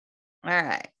All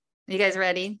right. You guys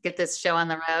ready? Get this show on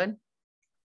the road?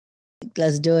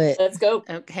 Let's do it. Let's go.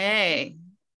 Okay.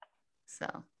 So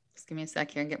just give me a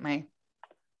sec here and get my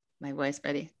voice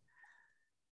ready.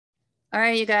 All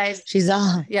right, you guys. She's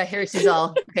all. Yeah, here she's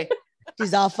all. Okay.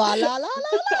 She's all fa la la la la.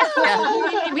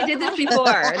 Yeah, we did this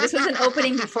before. This was an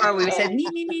opening before. We said me.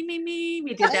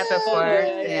 We did that before.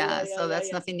 Yeah, so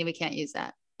that's nothing new. We can't use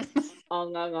that.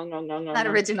 Not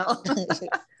original.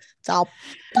 It's all.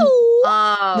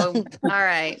 Oh, all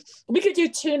right. We could do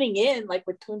tuning in like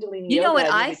with Kundalini. You know yoga.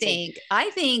 what I think? I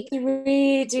think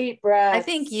 3 deep breaths. I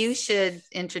think you should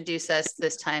introduce us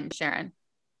this time, Sharon.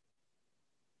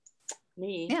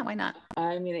 Me? Yeah, why not?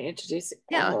 I'm going to introduce.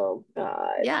 Yeah. Oh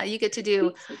God. Yeah, you get to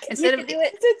do instead of do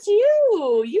it. It's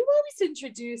you. You always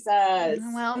introduce us.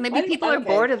 Well, maybe people are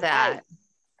bored of that.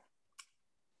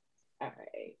 All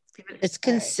right. It's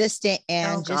consistent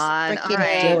and just freaking do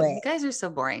it. You guys are so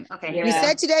boring. Okay. You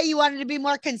said today you wanted to be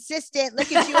more consistent.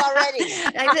 Look at you already.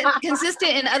 I said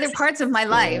consistent in other parts of my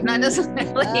life, not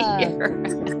necessarily here.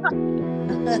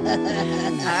 All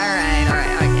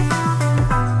right. Okay.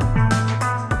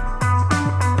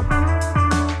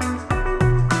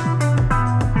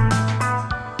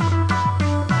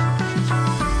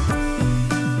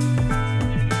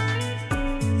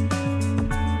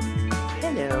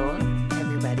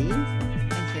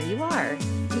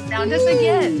 Found us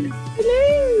again.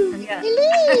 Hello. Yeah.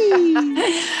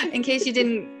 Hello. In case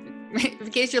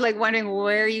you're like wondering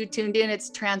where you tuned in,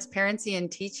 it's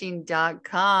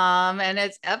transparencyandteaching.com and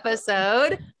it's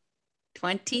episode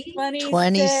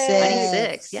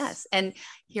 26. Yes. And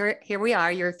here we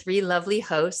are, your 3 lovely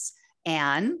hosts,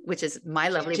 Anne, which is my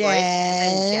lovely voice.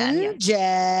 And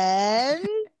Jen.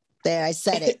 There, I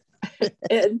said it.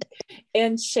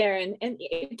 and Sharon. And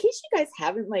in case you guys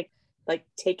haven't like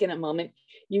taken a moment,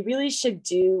 you really should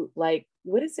do what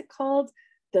is it called?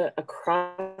 The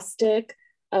acrostic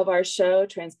of our show,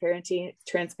 transparency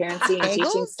and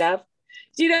teaching stuff.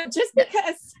 You know, just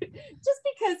because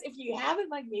if you haven't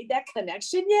made that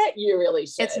connection yet, you really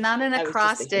should. It's not an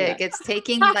acrostic. It's it's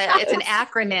an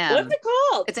acronym. What's it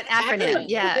called? It's an acronym.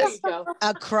 Yes.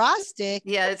 Acrostic.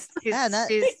 Yeah.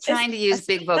 She's trying to use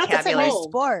big vocabulary.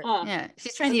 Sport. Yeah.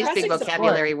 She's trying to use big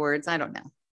vocabulary words. I don't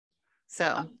know.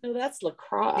 So no, that's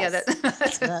lacrosse. Yeah,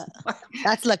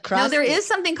 that's lacrosse. No, there is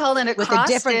something called an acrostic with a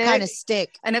different kind of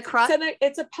stick. An acrostic.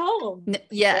 It's a poem.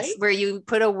 Yes, right? where you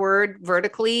put a word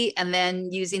vertically, and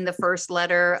then using the first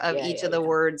letter of each of the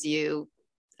words, you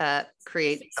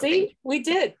create. Something. See, we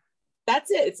did.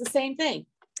 That's it. It's the same thing.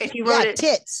 If you wrote it,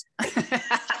 tits.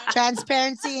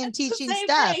 Transparency and teaching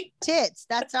stuff. Thing. Tits.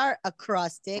 That's our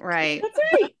acrostic. Right. That's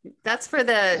right. That's for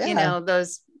the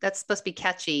those. That's supposed to be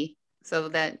catchy, so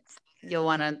that you'll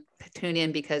want to tune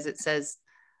in because it says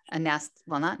a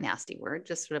not nasty word,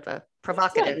 just sort of a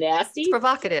provocative. It's not nasty. It's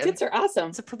provocative. Tits are awesome.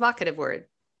 It's a provocative word.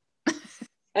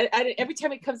 Every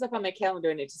time it comes up on my calendar,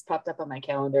 and it just popped up on my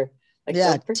calendar,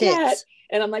 don't forget. Tits.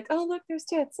 And I'm like, oh look, there's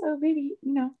tits. Oh, maybe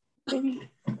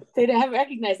they haven't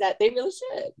recognized that. They really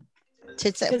should.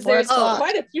 Tits at 4 there's o'clock.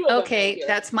 quite a few of them. Okay,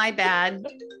 that's my bad.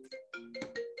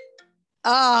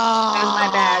 Oh, that's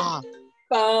my bad.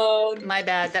 Phone. My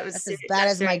bad. That's as bad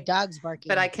as my dog's barking.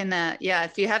 But I can,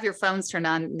 if you have your phones turned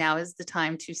on, now is the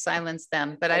time to silence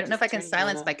them. But I don't know if I can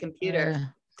silence my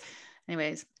computer.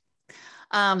 Anyways.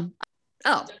 That's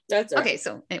right. Okay.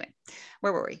 So anyway,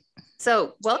 where were we?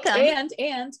 So welcome. And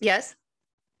yes.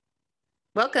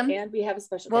 Welcome. And we have a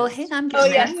special guest. Hey, I'm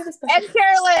getting there. And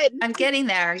Carolyn. I'm getting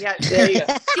there. Yeah. There you go.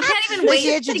 She can't even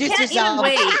wait. She can't even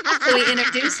wait till we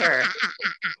introduce her.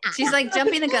 She's like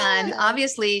jumping the gun.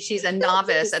 Obviously, she's a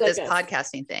novice at this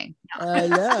podcasting thing. I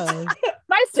know.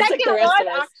 My second one,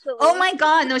 actually. Oh my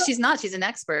God. No, she's not. She's an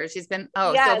expert. She's been,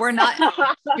 so we're not,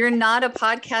 you're not a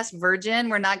podcast virgin.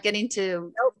 We're not getting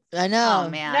to. Nope. I know. Oh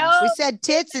man. No. We said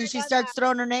tits and she starts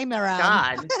throwing her name around.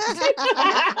 God.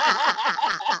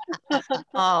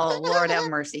 Oh, Lord have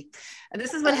mercy.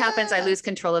 This is what happens. I lose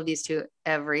control of these two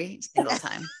every single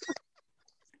time.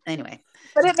 Anyway.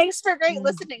 But it makes for great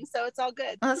listening, so it's all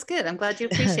good. Well, that's good. I'm glad you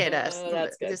appreciate us.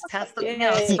 That's good. Just pass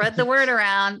spread the word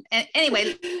around. And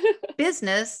anyway,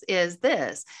 business is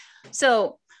this.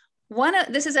 So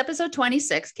this is episode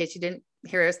 26, in case you didn't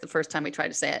hear us the first time we tried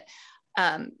to say it,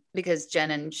 because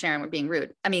Jen and Sharon were being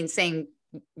rude. I mean, saying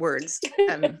words,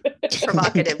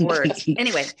 provocative words.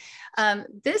 Anyway,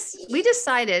 we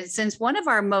decided, since one of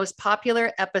our most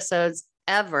popular episodes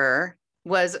ever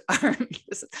was I don't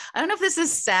know if this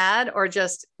is sad or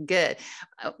just good,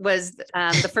 was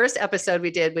the first episode we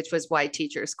did, which was why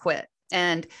teachers quit.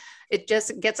 And it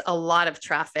just gets a lot of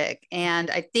traffic.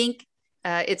 And I think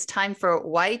it's time for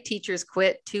Why Teachers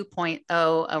Quit 2.0,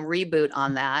 a reboot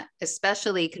on that,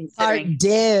 especially considering part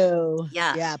due.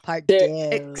 Yeah, part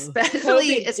due.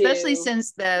 Especially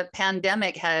since the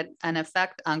pandemic had an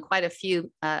effect on quite a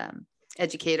few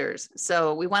educators.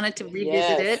 So we wanted to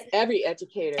revisit it. Every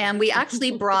educator. And we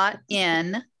actually brought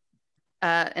in,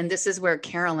 and this is where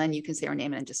Carolyn, you can say her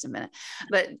name in just a minute,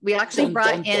 but we actually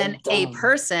brought in a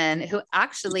person who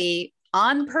actually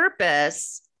on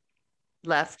purpose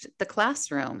left the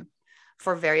classroom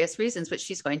for various reasons, which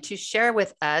she's going to share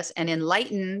with us and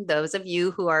enlighten those of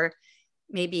you who are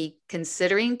maybe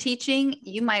considering teaching.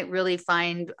 You might really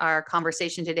find our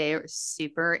conversation today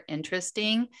super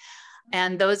interesting.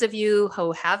 And those of you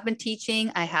who have been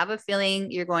teaching, I have a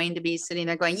feeling you're going to be sitting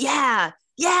there going, yeah,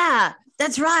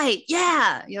 that's right.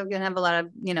 Yeah. You're going to have a lot of,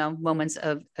 moments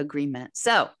of agreement.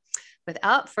 So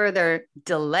without further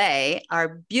delay,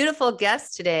 our beautiful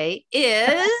guest today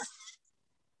is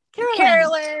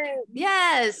Carolyn.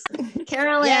 Yes.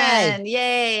 Carolyn.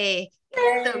 Yay.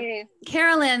 So,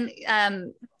 Carolyn,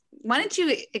 why don't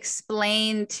you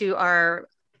explain to our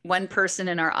one person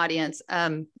in our audience,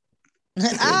 No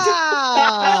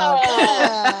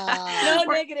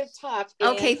negative talk.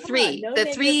 Okay, three. The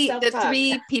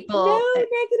three people. No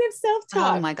negative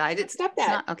self-talk. Oh my God! Stop that. It's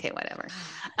not, okay, whatever.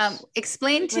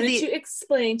 Explain to Why don't you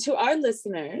explain to our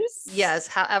listeners? Yes,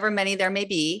 however many there may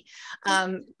be.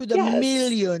 To the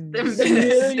millions,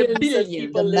 the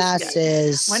billions, the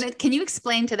masses. Can you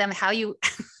explain to them how you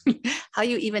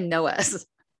even know us?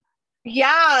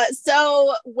 Yeah.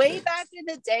 So way back in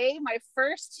the day, my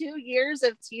first 2 years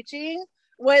of teaching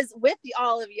was with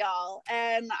all of y'all.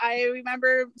 And I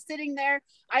remember sitting there.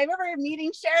 I remember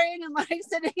meeting Sharon and like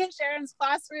sitting in Sharon's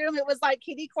classroom. It was like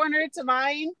kitty corner to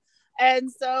mine.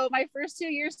 And so my first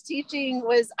 2 years teaching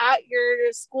was at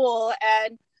your school.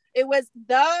 And it was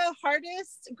the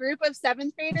hardest group of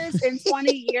seventh graders in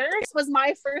 20 years was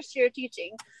my first year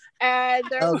teaching. And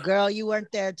girl, you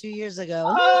weren't there 2 years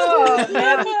ago. Oh,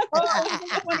 man. Well, it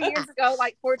was 20 years ago,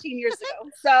 like 14 years ago.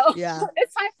 So yeah,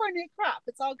 it's time for a new crop.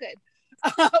 It's all good.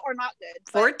 Or not good.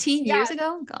 14 years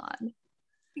ago? God.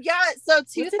 Yeah. So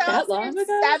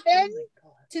 2007,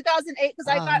 2008, because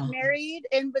I got married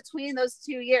in between those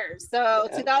 2 years. So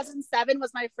 2007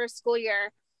 was my first school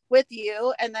year with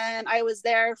you. And then I was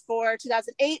there for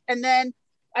 2008. And then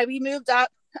we moved up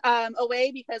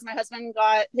away because my husband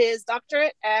got his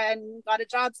doctorate and got a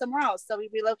job somewhere else. So we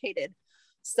relocated.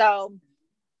 So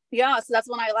yeah, so that's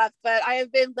when I left. But I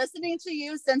have been listening to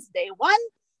you since day one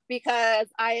because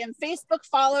I am Facebook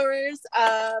followers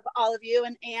of all of you.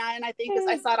 And I think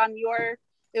I saw it on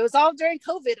it was all during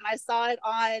COVID and I saw it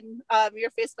on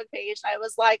your Facebook page. I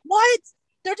was like, what?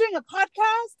 They're doing a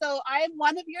podcast, so I'm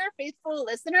one of your faithful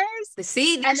listeners.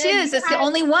 See, there she is. It's the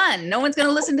only one. No one's going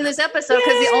to listen to this episode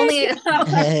because the only.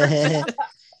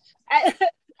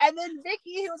 And then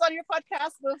Vicky, who was on your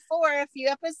podcast before a few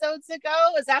episodes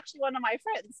ago, is actually one of my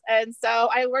friends. And so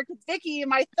I worked with Vicky in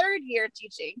my third year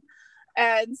teaching.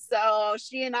 And so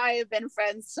she and I have been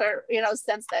friends for,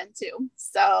 since then too.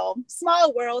 So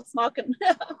small world,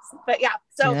 but yeah.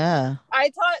 So I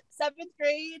taught seventh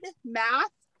grade math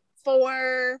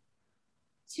for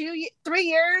 3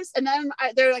 years. And then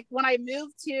they're like, when I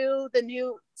moved to the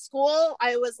new school,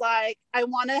 I was like, I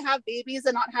want to have babies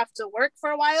and not have to work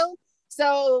for a while.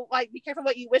 So like, be careful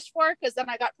what you wish for. Cause then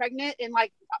I got pregnant in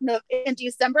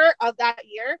December of that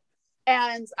year.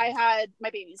 And I had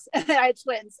my babies. I had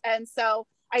twins. And so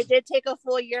I did take a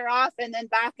full year off and then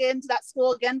back into that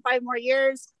school again, 5 more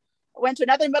years. Went to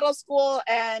another middle school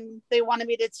and they wanted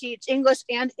me to teach English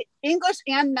and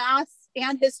math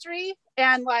and history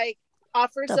and like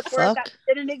offer support that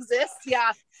didn't exist.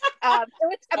 Yeah. It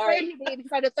was a brand new baby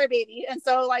because I had a third baby. And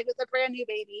so like with a brand new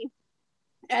baby.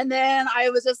 And then I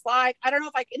was just like, I don't know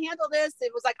if I can handle this.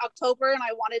 It was like October and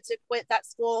I wanted to quit that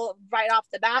school right off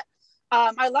the bat.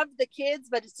 I loved the kids,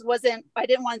 but I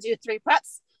didn't want to do 3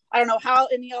 preps. I don't know how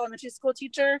any elementary school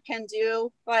teacher can do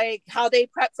like how they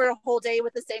prep for a whole day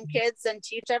with the same kids and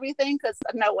teach everything. Cause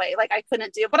no way, like I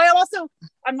couldn't do, but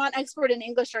I'm not an expert in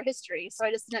English or history. So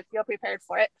I just didn't feel prepared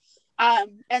for it.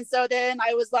 And so then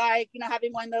I was like,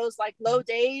 having one of those like low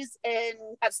days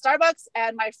at Starbucks,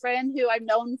 and my friend who I've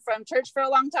known from church for a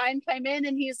long time came in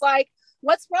and he's like,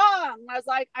 what's wrong? I was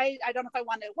like, I don't know if I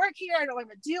want to work here. I don't know what I'm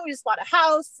going to do. We just bought a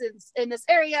house in this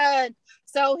area. And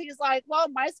so he's like, well,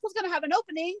 my school's going to have an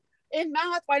opening in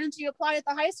math. Why don't you apply at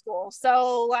the high school?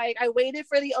 So like, I waited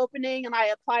for the opening and I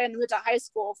applied and moved to high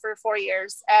school for 4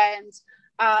 years. And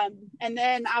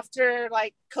then after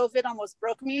like COVID almost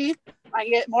broke me, I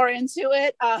get more into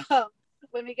it.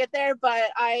 when we get there,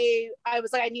 but I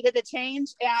was like, I needed to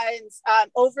change. And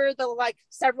over the like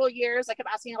several years, I kept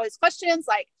asking all these questions,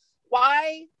 like,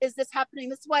 why is this happening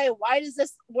this way? Why does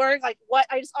this work? Like what,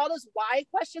 I just, all those why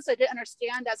questions I didn't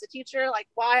understand as a teacher, like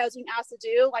why I was being asked to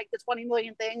do like the 20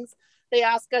 million things they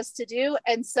ask us to do.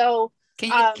 And so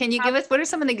can you give us, what are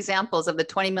some of the examples of the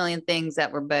 20 million things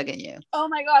that were bugging you? Oh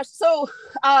my gosh. So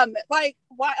like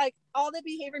why, like all the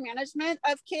behavior management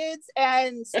of kids,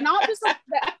 and not just like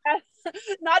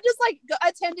not just like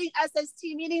attending SST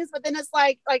meetings, but then it's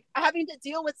like having to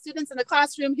deal with students in the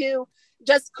classroom who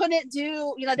just couldn't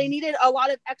do, you know, they needed a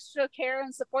lot of extra care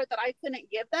and support that I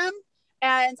couldn't give them.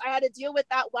 And I had to deal with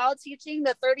that while teaching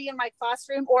the 30 in my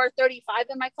classroom or 35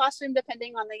 in my classroom,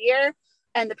 depending on the year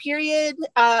and the period,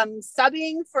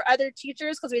 subbing for other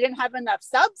teachers because we didn't have enough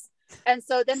subs. And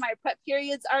so then my prep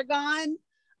periods are gone,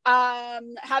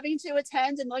 having to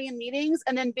attend a million meetings,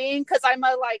 and then being, because I'm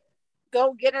a like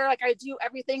go-getter, like I do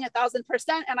everything 1000%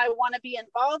 and I want to be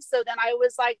involved. So then I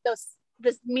was like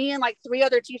me and like 3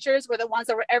 other teachers were the ones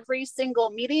that were every single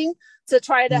meeting to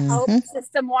try to help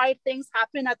system-wide things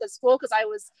happen at the school, because I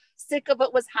was sick of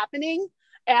what was happening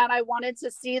and I wanted to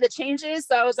see the changes.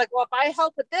 So I was like, well, if I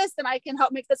help with this, then I can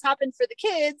help make this happen for the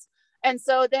kids. And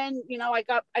so then, you know,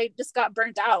 I just got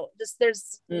burnt out.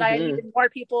 I needed more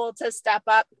people to step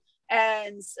up.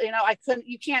 And, you know,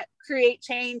 you can't create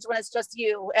change when it's just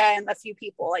you and a few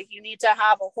people. Like you need to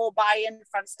have a whole buy-in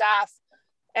from staff.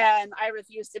 And I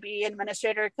refuse to be an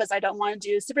administrator because I don't want to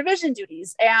do supervision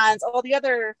duties and all the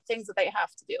other things that they have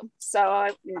to do.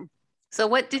 So, you know. So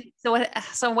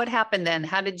what happened then?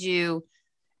 How did you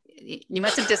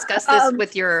must have discussed this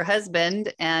with your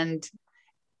husband and.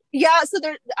 Yeah, so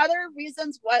there are other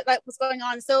reasons what was going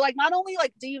on. So like not only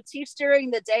like do you teach during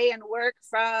the day and work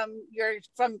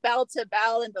from bell to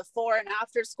bell and before and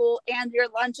after school, and your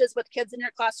lunches with kids in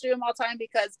your classroom all the time,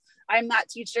 because I'm that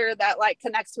teacher that like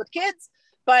connects with kids,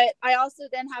 but I also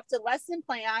then have to lesson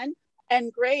plan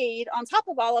and grade on top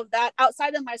of all of that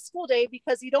outside of my school day,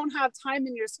 because you don't have time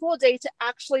in your school day to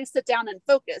actually sit down and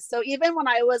focus. So even when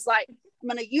I was like, I'm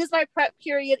going to use my prep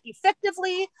period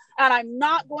effectively and I'm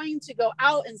not going to go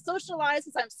out and socialize,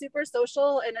 since I'm super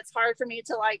social and it's hard for me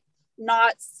to like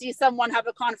not see someone have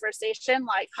a conversation,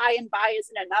 like hi and bye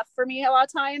isn't enough for me a lot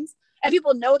of times. And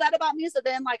people know that about me. So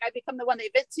then like I become the one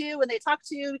they vent to and they talk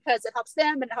to because it helps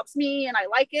them and it helps me and I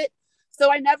like it.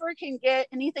 So I never can get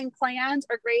anything planned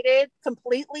or graded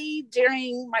completely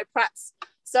during my preps.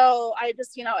 So I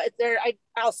just, you know,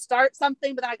 I'll start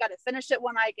something, but then I got to finish it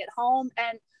when I get home.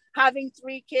 And having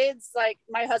 3 kids, like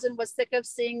my husband was sick of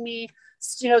seeing me,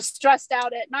 you know, stressed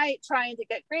out at night trying to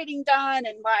get grading done.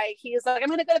 And like, he's like, I'm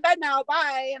going to go to bed now.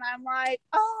 Bye. And I'm like,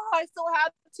 oh, I still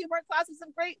have 2 more classes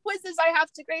of great quizzes I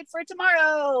have to grade for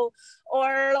tomorrow.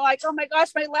 Or like, oh my gosh,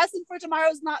 my lesson for tomorrow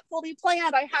is not fully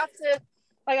planned. I have to,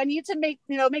 like, I need to make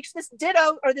sure this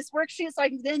ditto or this worksheet so I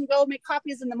can then go make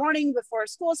copies in the morning before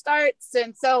school starts.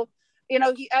 And so, you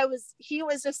know, he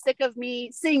was just sick of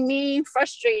seeing me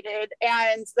frustrated.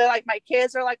 And like my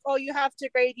kids are like, oh, you have to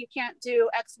grade, you can't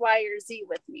do X, Y, or Z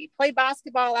with me. Play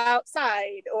basketball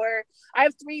outside. Or I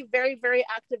have 3 very, very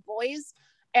active boys,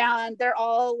 and they're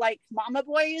all like mama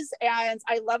boys, and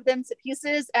I love them to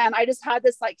pieces. And I just had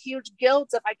this like huge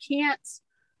guilt if I can't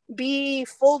be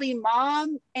fully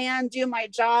mom and do my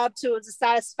job to the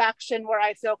satisfaction where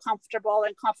I feel comfortable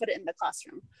and confident in the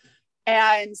classroom.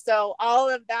 And so all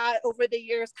of that over the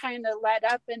years kind of led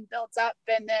up and built up.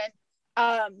 And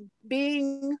then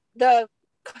being the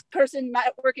person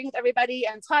working with everybody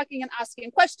and talking and asking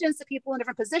questions to people in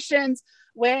different positions,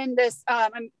 when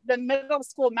I'm the middle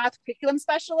school math curriculum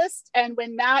specialist, and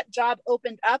when that job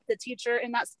opened up, the teacher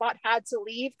in that spot had to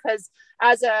leave, because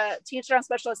as a teacher on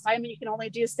special assignment you can only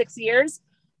do 6 years.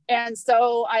 And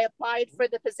so I applied for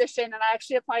the position, and I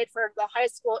actually applied for the high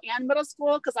school and middle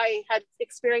school because I had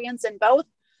experience in both,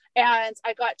 and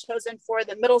I got chosen for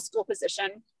the middle school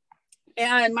position.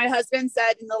 And my husband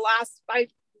said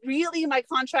my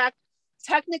contract,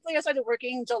 technically I started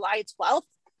working July 12th.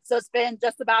 So it's been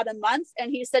just about a month. And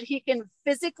he said he can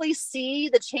physically see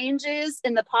the changes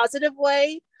in the positive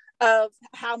way of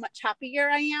how much happier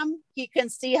I am. He can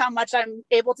see how much I'm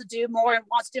able to do more and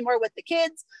want to do more with the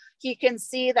kids. He can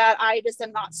see that I just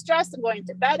am not stressed. I'm going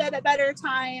to bed at a better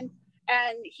time.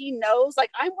 And he knows like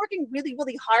I'm working really,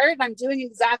 really hard. I'm doing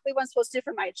exactly what I'm supposed to do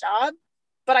for my job,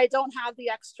 but I don't have the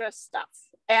extra stuff.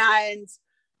 And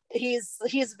he's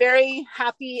very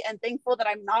happy and thankful that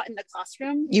I'm not in the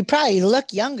classroom. You probably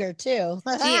look younger too.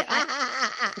 Gee,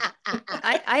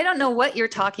 I don't know what you're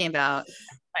talking about.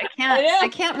 I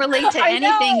can't relate to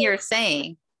anything you're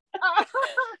saying.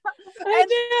 I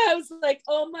know. I was like,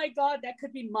 oh my God, that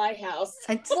could be my house.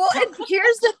 Well, and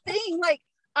here's the thing, like,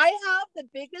 I have the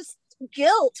biggest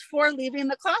guilt for leaving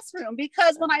the classroom,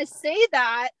 because when I say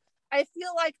that, I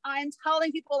feel like I'm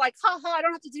telling people like, haha, I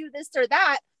don't have to do this or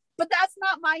that. But that's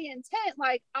not my intent.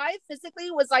 Like, I physically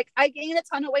was like, I gained a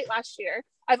ton of weight last year.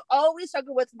 I've always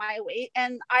struggled with my weight.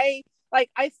 And I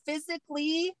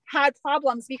physically had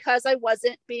problems because I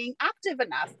wasn't being active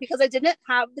enough, because I didn't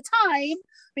have the time.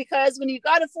 Because when you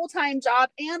got a full-time job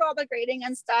and all the grading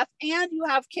and stuff, and you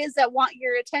have kids that want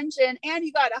your attention, and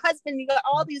you got a husband, you got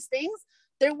all these things,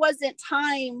 there wasn't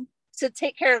time to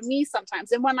take care of me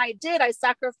sometimes. And when I did, I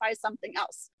sacrificed something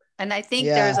else. And I think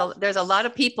there's a lot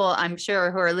of people, I'm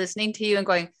sure, who are listening to you and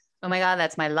going, oh my God,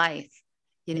 that's my life.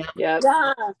 You know? Yeah,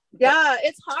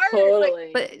 it's hard. Totally.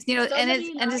 Like, but you know, so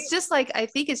it's just like, I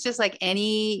think it's just like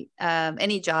any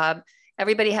job,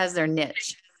 everybody has their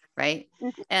niche, right?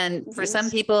 And for some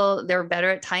people, they're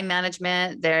better at time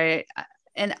management.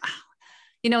 And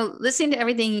you know, listening to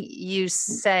everything you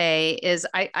say is,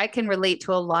 I can relate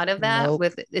to a lot of that.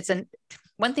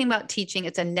 One thing about teaching,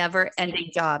 it's a never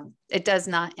ending job. It does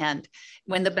not end.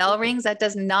 When the bell rings, that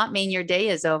does not mean your day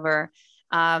is over.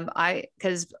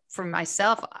 Because for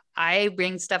myself, I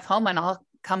bring stuff home, and I'll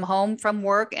come home from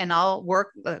work and I'll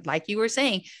work, like you were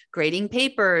saying, grading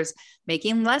papers,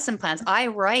 making lesson plans. I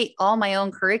write all my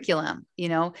own curriculum. You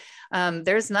know,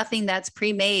 there's nothing that's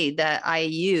pre-made that I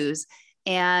use.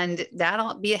 And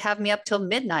that'll have me up till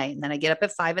midnight. And then I get up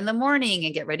at 5 a.m.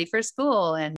 and get ready for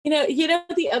school. And, you know,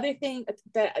 the other thing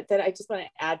that I just want to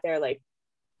add there, like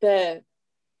the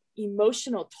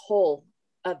emotional toll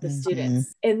of the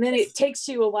students. And then it takes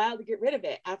you a while to get rid of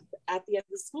it at the end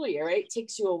of the school year, right? It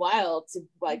takes you a while to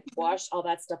like wash all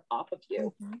that stuff off of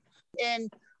you. In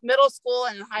middle school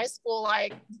and high school,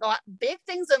 like, big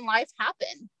things in life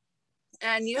happen.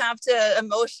 And you have to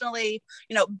emotionally,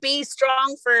 you know, be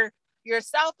strong for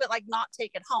yourself, but like not take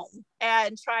it home,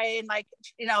 and try and like,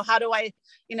 you know, how do I,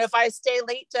 you know, if I stay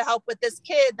late to help with this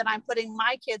kid, then I'm putting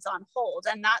my kids on hold.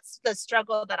 And that's the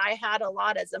struggle that I had a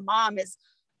lot as a mom, is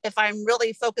if I'm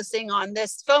really focusing on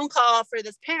this phone call for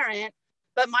this parent,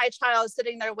 but my child is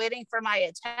sitting there waiting for my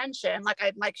attention, like,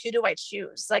 I'm like, who do I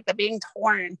choose? Like, the being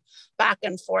torn back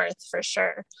and forth, for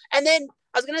sure. And then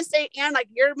I was gonna say, Anne, like,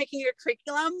 you're making your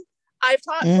curriculum. I've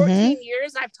taught 14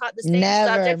 years, and I've taught the same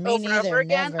subject over and over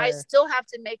again. I still have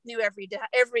to make new every day.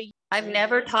 I've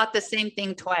never taught the same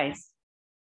thing twice.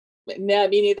 No,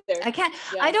 me neither. I can't.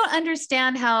 Yeah. I don't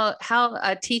understand how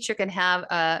a teacher can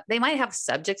have. They might have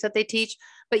subjects that they teach,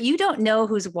 but you don't know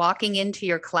who's walking into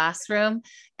your classroom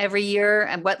every year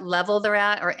and what level they're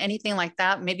at, or anything like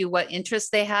that. Maybe what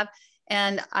interests they have.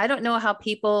 And I don't know how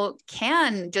people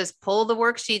can just pull the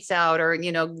worksheets out, or,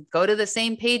 you know, go to the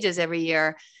same pages every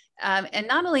year. And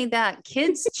not only that,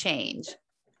 kids change.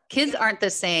 Kids aren't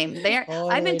the same.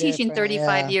 I've been teaching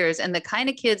 35 years, and the kind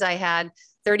of kids I had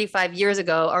 35 years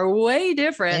ago are way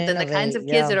different than the kinds of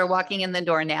kids that are walking in the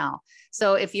door now.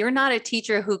 So if you're not a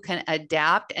teacher who can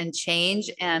adapt and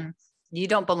change, and you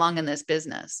don't belong in this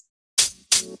business.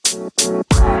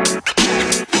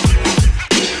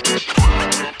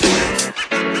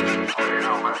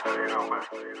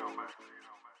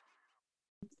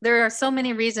 There are so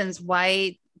many reasons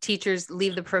why teachers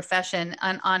leave the profession.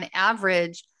 On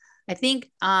average, I think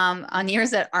on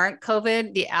years that aren't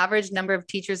COVID, the average number of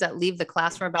teachers that leave the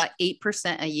classroom, about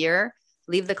 8% a year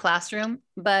leave the classroom.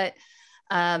 But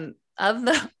of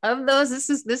those, this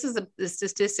is the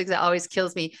statistic that always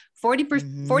kills me.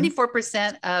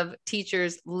 44% of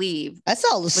teachers leave. That's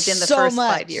all within the first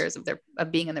 5 years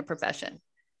of being in their profession.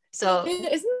 So isn't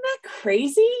that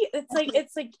crazy?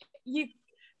 It's like you,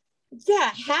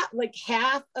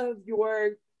 half of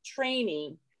your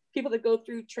training, people that go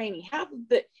through training, half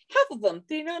of them,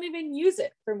 they don't even use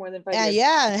it for more than 5 years.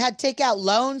 Yeah, and had to take out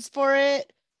loans for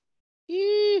it.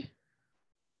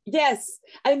 Yes,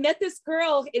 I met this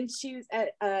girl, and she was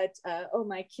at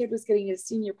my kid was getting his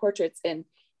senior portraits, and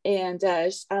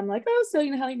I'm like, oh, so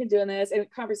how you been doing this? And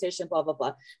conversation, blah blah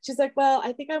blah. She's like, well,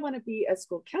 I think I want to be a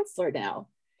school counselor now.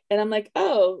 And I'm like,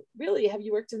 oh, really? Have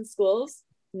you worked in schools?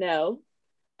 No.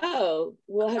 Oh,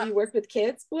 well, have you worked with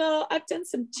kids? Well, I've done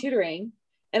some tutoring.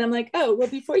 And I'm like, oh, well,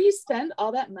 before you spend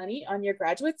all that money on your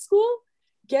graduate school,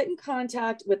 get in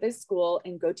contact with a school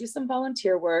and go do some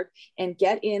volunteer work and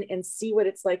get in and see what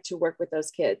it's like to work with those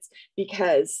kids,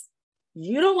 because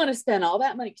you don't want to spend all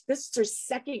that money. This is your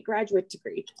second graduate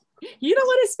degree. You don't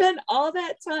want to spend all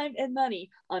that time and money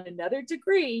on another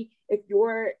degree if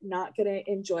you're not going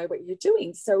to enjoy what you're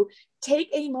doing. So take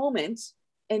a moment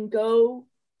and go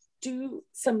do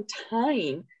some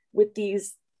time with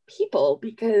these people,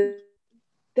 because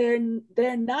they're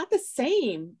not the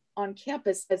same on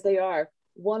campus as they are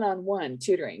one-on-one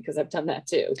tutoring, because I've done that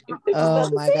too. Oh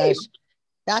my gosh.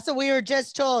 That's what we were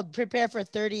just told. Prepare for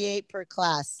 38 per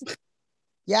class.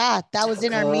 Yeah, that was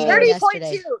in our meeting 30.2.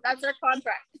 yesterday. That's our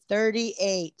contract.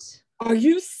 38. Are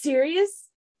you serious?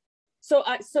 So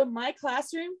my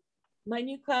classroom, my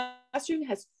new classroom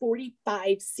has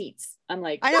 45 seats. I'm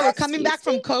like, I know we're coming back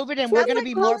from COVID and we're going to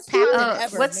be more packed than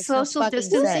ever. What's Makes no social fucking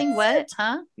distancing? sense. What?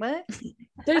 Huh? What?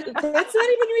 That's not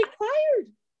even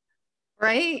required.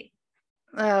 Right?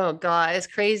 Oh God, it's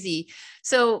crazy.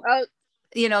 So,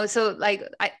 so like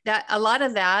that, a lot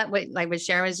of that, what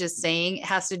Sharon was just saying,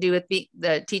 has to do with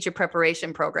the teacher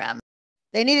preparation program.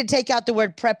 They need to take out the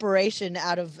word preparation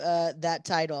out of that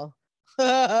title.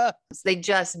 They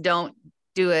just don't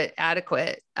do an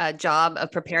adequate job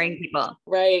of preparing people.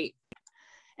 Right.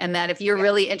 And that if you're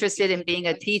really interested in being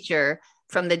a teacher,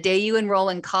 from the day you enroll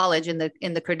in college in the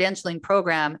credentialing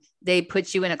program, they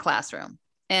put you in a classroom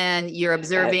and you're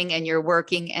observing and you're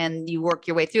working and you work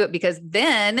your way through it, because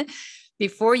then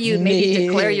before you maybe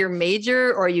declare your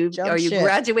major or you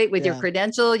graduate with your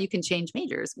credential, you can change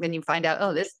majors when you find out,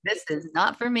 oh, this is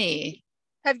not for me.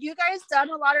 Have you guys done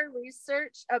a lot of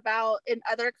research about in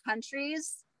other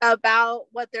countries about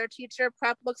what their teacher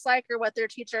prep looks like or what their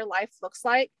teacher life looks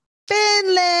like?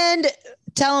 Finland.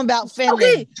 Tell them about Finland.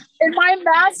 Okay. In my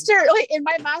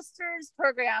master's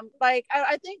program, like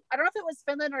I think, I don't know if it was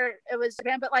Finland or it was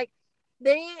Japan, but like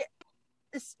they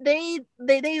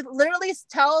literally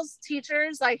tells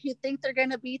teachers like who think they're going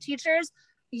to be teachers,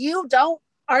 you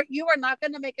are not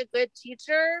going to make a good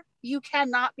teacher. You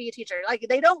cannot be a teacher. Like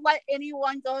they don't let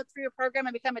anyone go through a program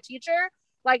and become a teacher.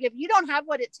 Like if you don't have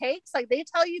what it takes, like they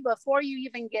tell you before you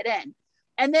even get in.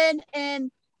 And then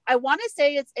I want to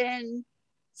say it's in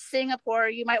Singapore.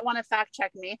 You might want to fact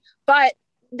check me, but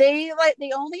they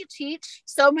only teach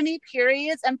so many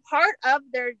periods, and part of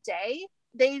their day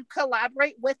they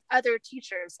collaborate with other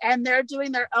teachers and they're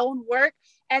doing their own work.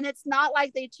 And it's not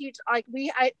like they teach like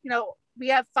we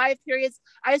have 5 periods.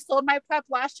 I sold my prep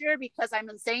last year because I'm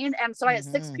insane, and so I had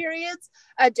 6 periods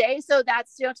a day. So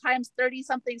that's times 30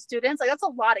 something students. Like that's a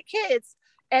lot of kids.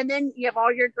 And then you have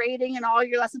all your grading and all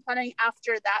your lesson planning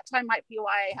after that time. Might be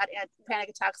why I had panic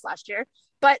attacks last year.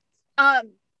 But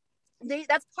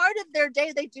that's part of their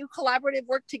day. They do collaborative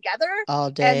work together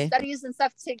all day and studies and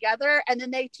stuff together. And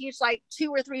then they teach like 2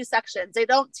 or 3 sections. They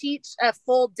don't teach a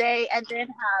full day and then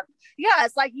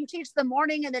it's like you teach the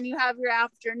morning and then you have your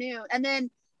afternoon. And then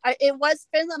it was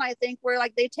Finland, I think, where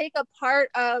like they take a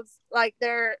part of like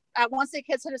their once the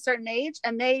kids hit a certain age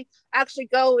and they actually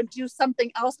go and do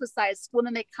something else besides school, and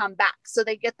then they come back. So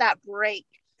they get that break.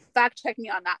 Fact check me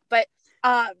on that. But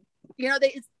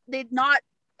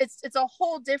it's a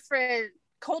whole different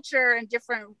culture and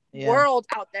different world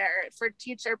out there for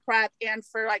teacher prep and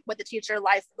for like what the teacher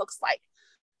life looks like.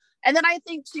 And then I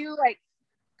think too, like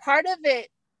part of it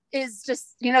is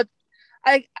just,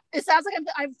 it sounds like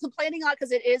I'm complaining a lot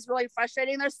because it is really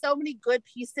frustrating. There's so many good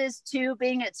pieces to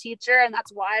being a teacher, and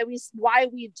that's why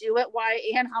we do it.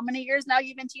 And how many years now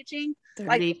you've been teaching?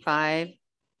 35. Like,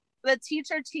 the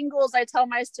teacher tingles, I tell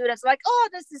my students, like, oh,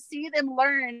 just to see them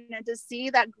learn and to see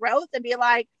that growth and be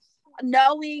like,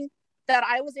 knowing that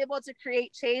I was able to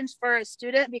create change for a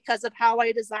student because of how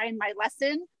I designed my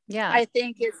lesson, I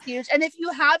think is huge. And if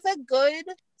you have a good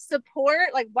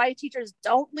support, like why teachers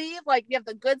don't leave, like you have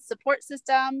the good support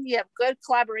system, you have good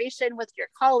collaboration with your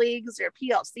colleagues, your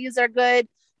PLCs are good,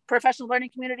 professional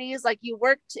learning communities, like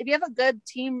if you have a good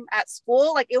team at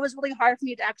school, like it was really hard for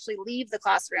me to actually leave the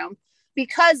classroom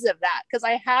because of that, because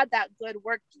I had that good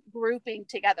work grouping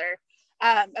together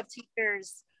of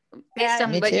teachers. Based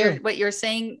on what you're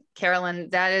saying, Carolyn,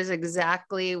 that is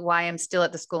exactly why I'm still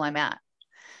at the school I'm at.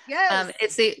 Yes.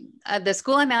 It's the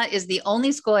school I'm at is the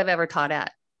only school I've ever taught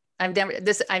at. I've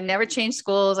never changed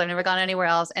schools. I've never gone anywhere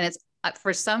else. And it's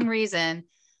for some reason,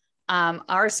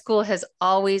 our school has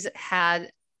always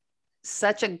had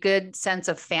such a good sense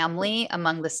of family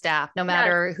among the staff, no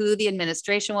matter who the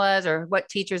administration was or what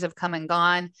teachers have come and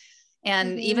gone.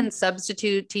 And even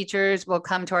substitute teachers will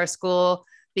come to our school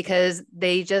because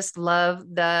they just love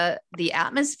the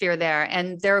atmosphere there.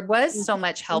 And there was so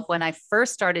much help when I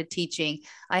first started teaching.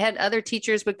 I had other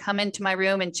teachers would come into my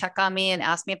room and check on me and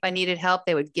ask me if I needed help.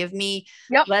 They would give me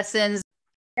lessons.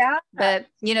 Yeah. But,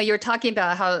 you're talking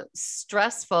about how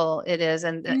stressful it is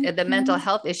and the mental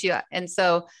health issue. And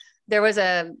so there was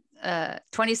a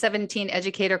 2017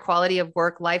 Educator Quality of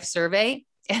Work Life Survey,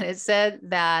 and it said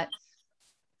that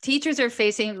teachers are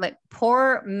facing like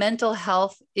poor mental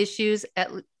health issues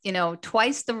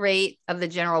twice the rate of the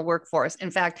general workforce.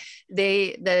 In fact,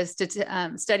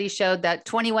 the study showed that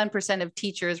 21% of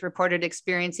teachers reported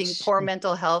experiencing poor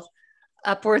mental health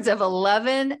upwards of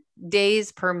 11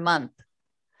 days per month.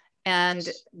 And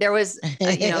there was, so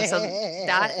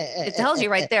that it tells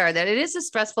you right there that it is a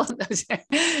stressful.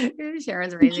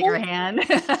 Sharon's raising her hand.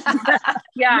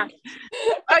 Yeah.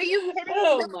 Are you kidding?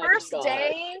 Oh the my first God.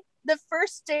 the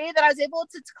first day that I was able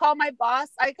to call my boss,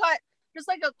 I got just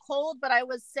like a cold, but I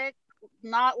was sick,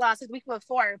 not last week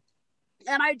before.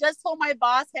 And I just told my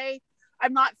boss, hey,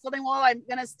 I'm not feeling well. I'm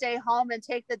going to stay home and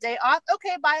take the day off.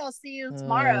 Okay, bye. I'll see you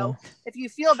tomorrow. If you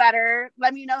feel better,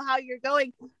 let me know how you're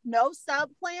going. No sub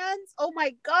plans. Oh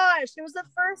my gosh. It was the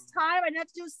first time I didn't have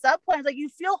to do sub plans. Like, you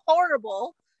feel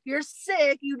horrible. You're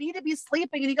sick. You need to be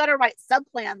sleeping and you got to write sub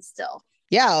plans still.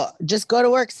 Yeah. Just go to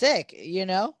work sick,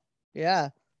 Yeah.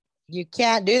 You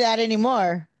can't do that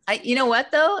anymore. You know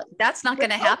what though? That's not going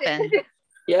to happen.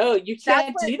 Yo, you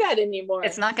can't do that anymore.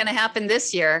 It's not going to happen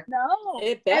this year. No.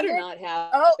 It better not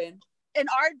happen. Oh, in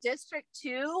our district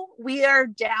too, we are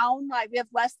down. Like, we have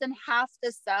less than half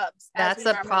the subs. That's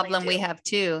a problem we have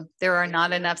too. There are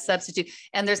not enough substitutes,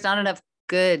 and there's not enough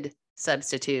good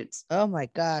substitutes. Oh my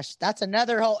gosh. That's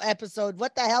another whole episode.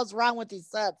 What the hell's wrong with these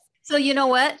subs? So you know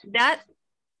what? That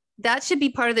should be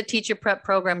part of the teacher prep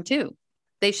program too.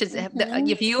 They should have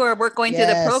if you are going through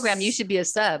the program, you should be a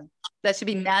sub. That should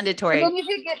be mandatory. And then you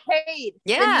could get paid.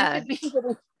 Yeah. Then you could be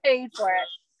getting paid for it.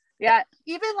 Yeah.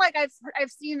 Even like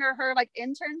I've seen her like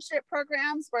internship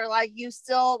programs where like you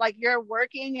still like you're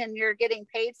working and you're getting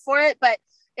paid for it, but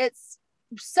it's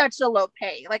such a low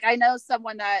pay. Like, I know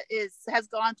someone that has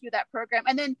gone through that program,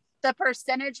 and then the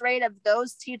percentage rate of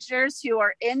those teachers who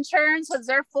are interns, because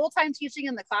they're full-time teaching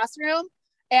in the classroom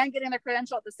and getting their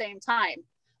credential at the same time.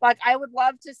 Like, I would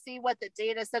love to see what the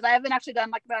data says. I haven't actually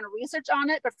done like amount of research on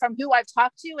it, but from who I've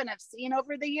talked to and I've seen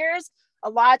over the years,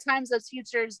 a lot of times those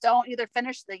teachers don't either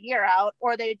finish the year out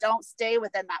or they don't stay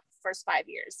within that first 5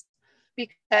 years.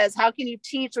 Because how can you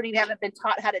teach when you haven't been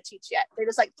taught how to teach yet? They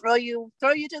just like throw you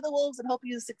to the wolves and hope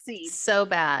you succeed. So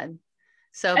bad.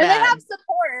 And they have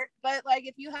support, but like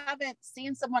if you haven't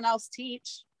seen someone else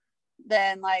teach,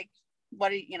 then like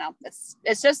it's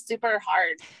just super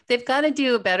hard. They've got to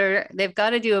do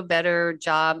a better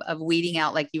job of weeding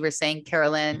out, like you were saying,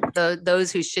 Carolyn, those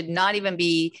who should not even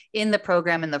be in the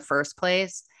program in the first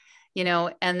place,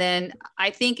 and then I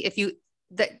think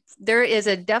there is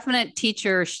a definite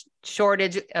teacher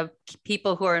shortage of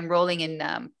people who are enrolling in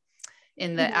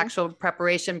the actual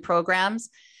preparation programs.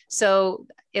 So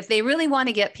if they really want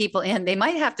to get people in, they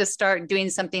might have to start doing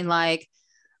something like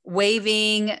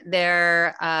waiving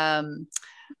their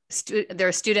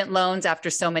student loans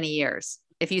after so many years.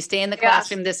 If you stay in the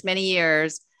classroom this many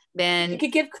years, then you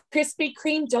could give Krispy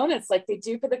Kreme donuts like they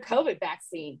do for the COVID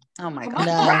vaccine. Oh my God.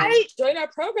 No. Right? Join our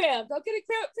program. Go get a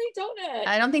free donut.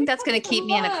 I don't think that's going to keep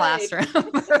me in a classroom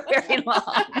for very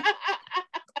long.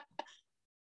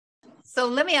 So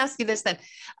let me ask you this then.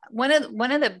 One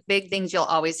of the big things you'll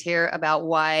always hear about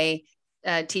why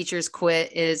teachers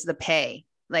quit is the pay.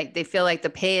 Like, they feel like the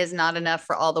pay is not enough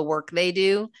for all the work they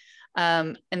do.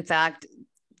 In fact,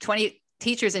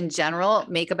 teachers in general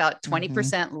make about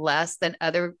 20% less than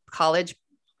other college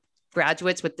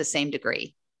graduates with the same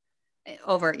degree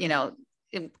over,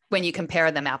 when you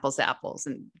compare them apples to apples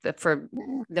and for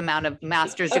the amount of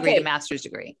master's degree to master's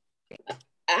degree.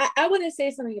 I want to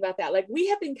say something about that. Like, we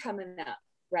have been coming up,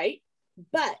 right?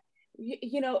 But,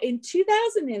 in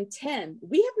 2010,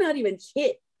 we have not even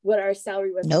hit what our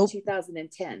salary was in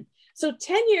 2010. So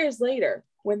 10 years later,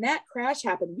 when that crash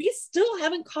happened, we still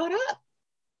haven't caught up.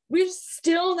 We're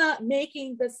still not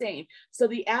making the same. So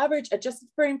the average, adjusted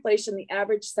for inflation, the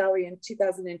average salary in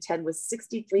 2010 was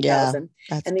 $63,000,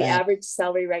 and the average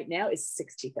salary right now is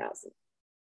 $60,000.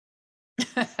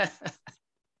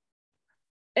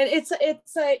 And it's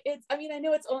I mean, I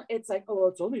know it's like, oh,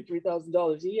 it's only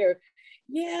 $3,000 a year.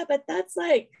 Yeah, but that's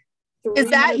like, is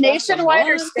that nationwide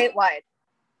or statewide?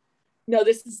 No,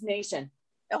 this is nation.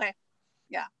 Okay.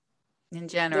 Yeah. In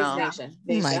general. Nation.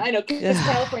 I know, because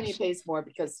California pays more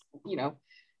because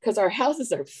our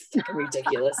houses are fucking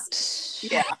ridiculous.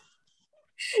 Yeah.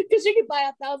 Because you could buy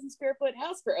 1,000 square foot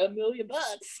house for $1 million.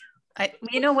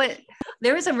 You know what?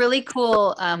 There is a really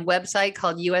cool website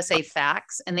called USA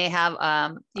Facts, and they have,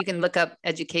 you can look up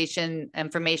education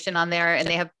information on there, and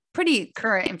they have pretty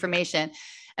current information.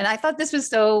 And I thought this was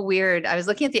so weird. I was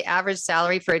looking at the average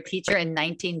salary for a teacher in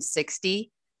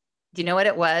 1960. Do you know what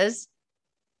it was?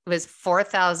 It was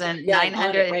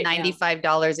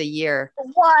 $4,995 a year.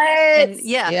 What? And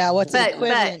what's the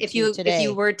equivalent but if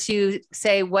you were to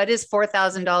say, what is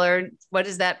 $4,000? What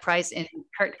is that price in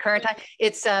current time.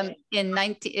 It's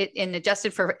in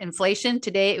adjusted for inflation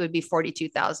today, it would be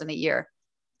 42,000 a year.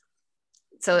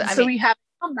 So we haven't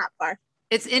come that far.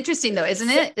 It's interesting though, isn't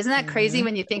it? Isn't that crazy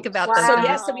when you think about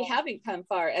Wow. So we haven't come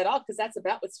far at all, because that's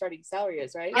about what starting salary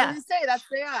is, right? I was gonna say that's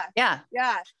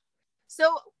yeah.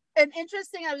 So and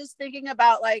interesting, I was just thinking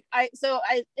about like I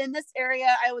in this area,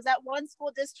 I was at one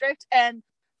school district and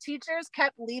teachers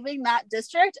kept leaving that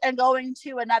district and going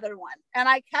to another one. And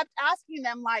I kept asking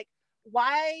them like,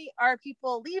 why are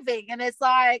people leaving? And it's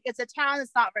like, it's a town,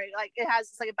 it's not very like, it has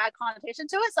just like a bad connotation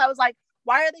to it. So I was like,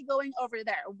 why are they going over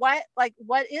there? What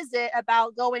is it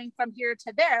about going from here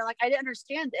to there? Like, I didn't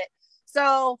understand it.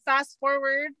 So fast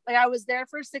forward, like I was there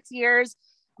for 6 years,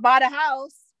 bought a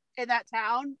house in that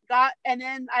town, and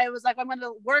then I was like, I'm going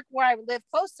to work where I live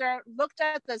closer, looked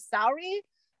at the salary,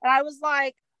 and I was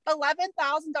like,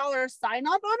 $11,000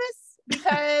 sign-on bonus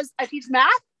because I teach math.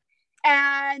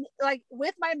 And like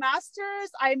with my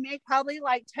master's, I make probably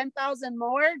like 10,000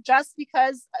 more just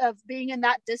because of being in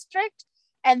that district.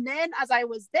 And then as I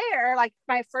was there, like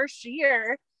my first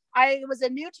year, I was a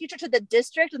new teacher to the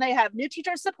district, and they have new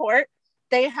teacher support.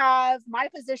 They have my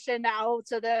position now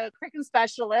to the curriculum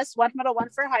specialist, one for middle, one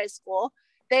for high school.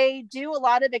 They do a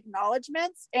lot of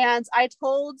acknowledgements. And I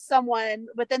told someone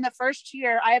within the first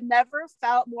year, I have never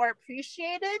felt more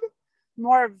appreciated,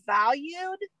 more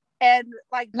valued, and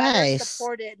like better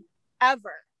supported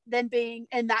ever than being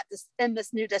in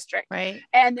this new district. Right.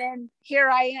 And then here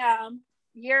I am,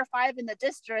 year 5 in the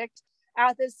district,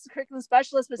 at this curriculum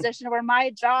specialist position where my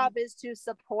job is to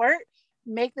support,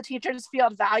 make the teachers feel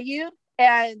valued,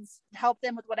 and help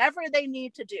them with whatever they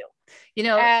need to do. You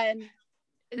know, and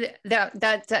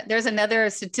that there's another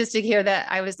statistic here that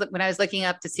when I was looking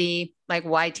up to see like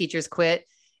why teachers quit.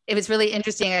 It was really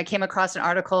interesting. I came across an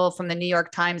article from the New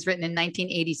York Times written in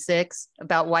 1986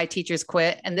 about why teachers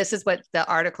quit. And this is what the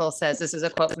article says. This is a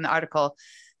quote from the article.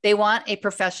 They want a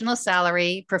professional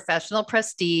salary, professional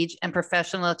prestige, and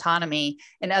professional autonomy.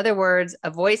 In other words, a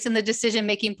voice in the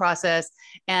decision-making process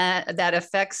and that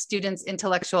affects students'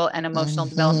 intellectual and emotional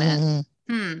development.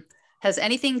 Has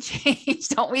anything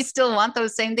changed? Don't we still want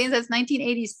those same things? That's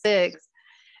 1986,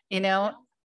 you know?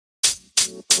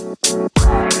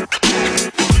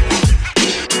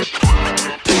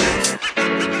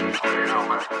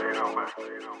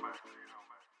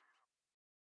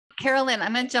 Carolyn,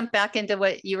 I'm going to jump back into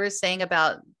what you were saying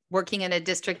about working in a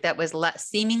district that was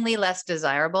seemingly less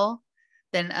desirable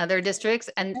than other districts.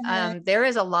 And there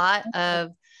is a lot of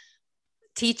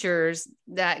teachers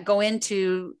that go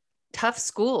into tough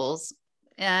schools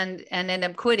and end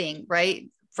up quitting, right?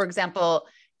 For example,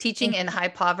 teaching in high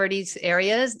poverty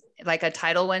areas, like a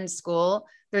Title I school,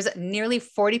 there's nearly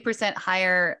 40%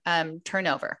 higher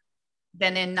turnover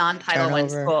than in non-Title I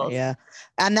schools. Yeah.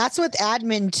 And that's with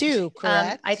admin too,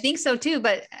 correct? I think so too,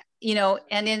 but you know,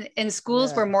 and in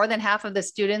schools where more than half of the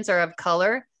students are of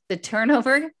color, the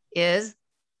turnover is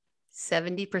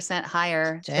 70%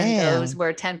 higher than those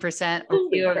where 10% or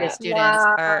fewer of the students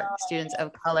are students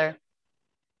of color.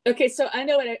 Okay, so I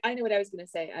know what I was going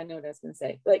to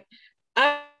say. Like,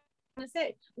 I want to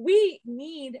say we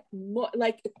need more,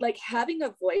 like having a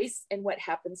voice in what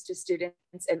happens to students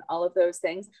and all of those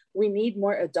things. We need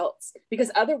more adults,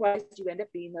 because otherwise you end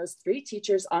up being those 3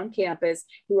 teachers on campus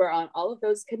who are on all of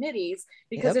those committees,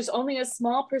 because there's only a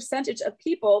small percentage of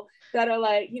people that are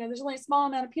like, you know, there's only a small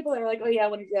amount of people that are like, oh yeah, I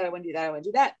want to do that, I want to do that, I want to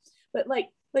do that. But like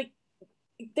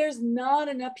there's not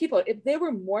enough people. If there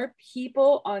were more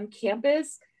people on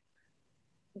campus,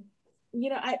 you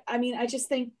know, I mean, I just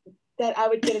think that I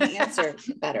would get an answer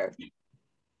better.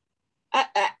 I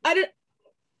don't,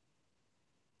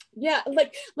 yeah,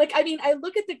 like, I mean, I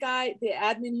look at the guy, the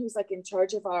admin who's like in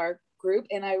charge of our group,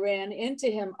 and I ran into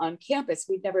him on campus.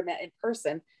 We'd never met in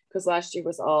person because last year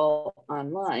was all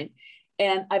online.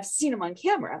 And I've seen him on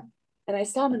camera, and I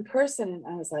saw him in person, and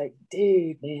I was like,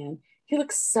 dude, man, he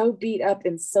looks so beat up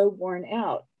and so worn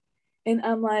out. And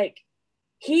I'm like,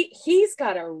 he's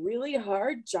got a really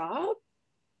hard job,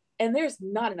 and there's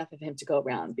not enough of him to go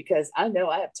around, because I know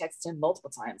I have texted him multiple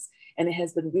times, and it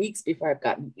has been weeks before I've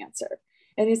gotten an answer.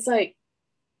 And it's like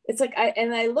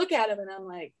I look at him and I'm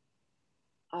like,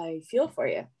 I feel for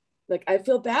you. Like, I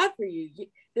feel bad for you.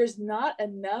 There's not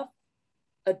enough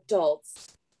adults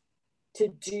to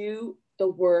do the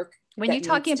work. When you're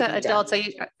talking about adults, are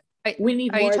you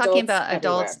talking about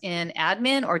adults in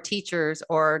admin or teachers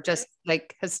or just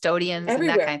like custodians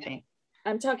everywhere. And that kind of thing?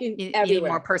 I'm talking everywhere. You need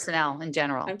more personnel in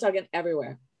general. I'm talking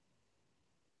everywhere.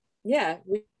 Yeah,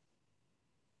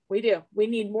 we do. We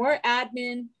need more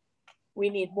admin. We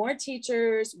need more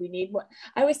teachers. We need more.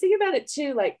 I was thinking about it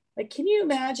too. Like Like, can you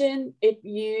imagine if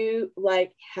you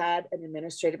like had an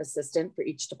administrative assistant for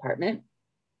each department?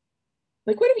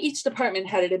 Like, what if each department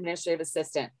had an administrative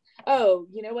assistant? Oh,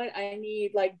 you know what? I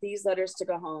need like these letters to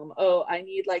go home. Oh, I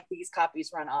need like these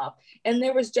copies run off. And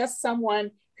there was just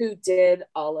someone who did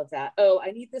all of that. Oh,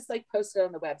 I need this like posted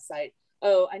on the website.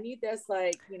 Oh, I need this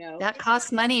like, you know. That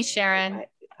costs money, Sharon.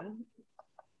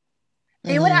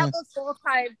 They would have a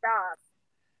full-time job.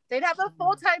 They'd have a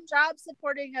full-time job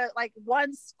supporting a like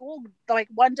one school, like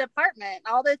one department,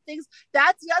 all the things.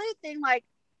 That's the other thing. Like,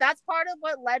 that's part of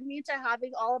what led me to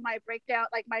having all of my breakdown,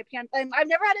 like my I've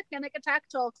never had a panic attack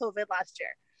till COVID last year.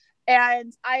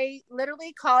 And I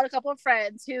literally called a couple of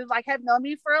friends who like have known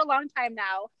me for a long time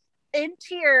now, in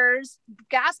tears,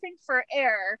 gasping for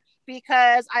air,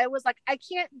 because I was like, I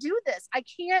can't do this. I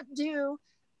can't do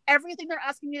everything they're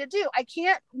asking me to do. I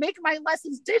can't make my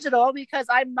lessons digital because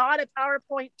I'm not a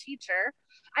PowerPoint teacher.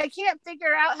 I can't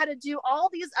figure out how to do all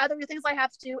these other things I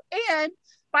have to do. And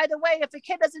by the way, if a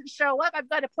kid doesn't show up, I've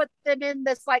got to put them in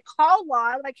this like call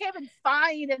log. I can't even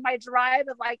find in my drive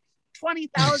of like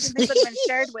 20,000 things that have been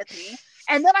shared with me.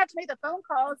 And then I have to make the phone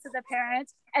calls to the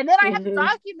parents. And then I have to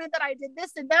document that I did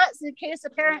this and that, so in case a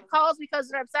parent calls because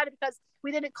they're upset because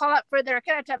we didn't call up for their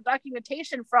kid. I have to have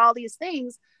documentation for all these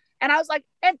things. And I was like,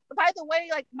 and by the way,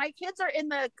 like my kids are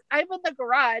I'm in the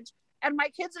garage and my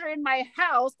kids are in my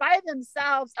house by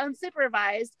themselves,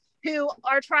 unsupervised, who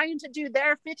are trying to do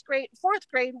their fourth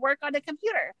grade work on a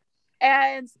computer.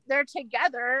 And they're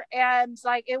together. And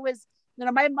like, it was, you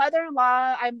know, my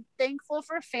mother-in-law, I'm thankful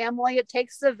for family. It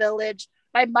takes a village.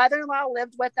 My mother-in-law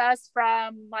lived with us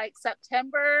from like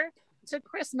September to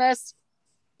Christmas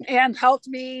and helped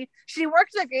me. She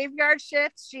worked a graveyard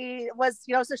shift. She was,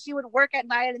 you know, so she would work at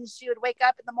night and she would wake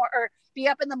up in the morning or be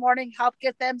up in the morning, help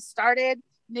get them started,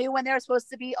 knew when they were supposed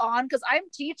to be on, because I'm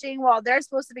teaching while they're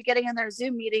supposed to be getting in their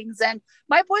Zoom meetings. And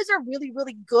my boys are really,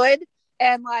 really good.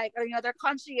 And like, you know, they're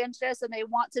conscientious and they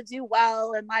want to do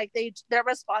well. And like, they're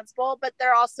responsible, but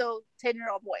they're also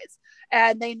 10-year-old boys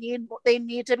and they need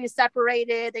to be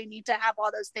separated. They need to have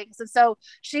all those things. And so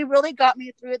she really got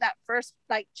me through that first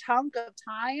like chunk of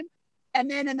time. And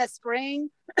then in the spring,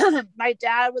 my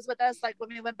dad was with us, like when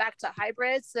we went back to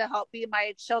hybrids, to help be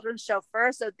my children's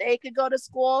chauffeur so they could go to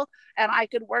school and I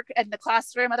could work in the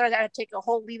classroom. Otherwise I had to take a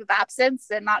whole leave of absence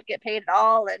and not get paid at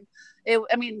all. And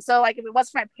so like if it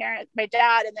wasn't for my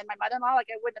dad and then my mother-in-law, like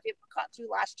I wouldn't have even got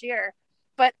through last year.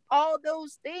 But all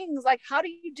those things, like, how do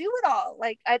you do it all?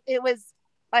 Like it was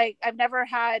like, I've never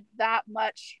had that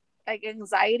much like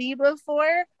anxiety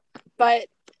before, but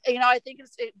you know, I think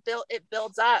it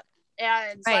builds up.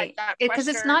 And right, because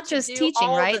it's not just teaching,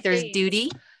 right? There's duty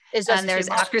and there's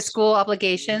after school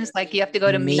obligations, like you have to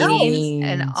go to meetings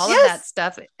and all of that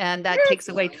stuff, and that takes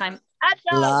away time.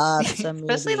 Lots of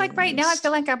especially like right now I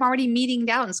feel like I'm already meetinged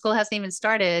out and school hasn't even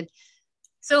started.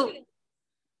 So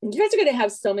you guys are going to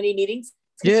have so many meetings.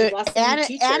 Dude, Anna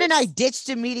and I ditched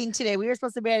a meeting today. We were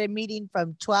supposed to be at a meeting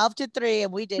from 12 to 3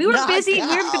 and we did not busy. Go.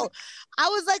 I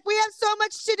was like, we have so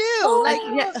much to do. Oh, like,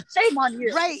 yeah. Shame on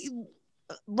you.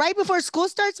 Right before school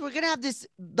starts, we're gonna have this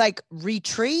like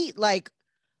retreat. Like,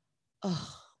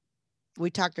 oh, we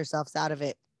talked ourselves out of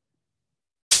it.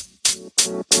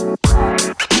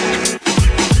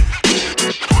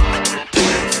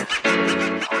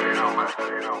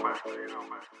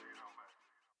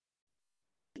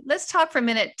 Let's talk for a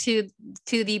minute to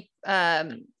the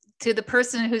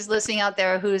person who's listening out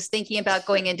there who's thinking about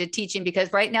going into teaching,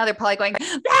 because right now they're probably going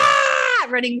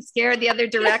running scared the other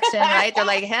direction, right? They're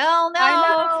like, hell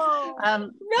no.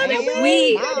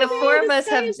 The four of us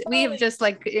have just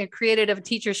like created a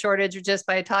teacher shortage just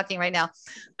by talking right now.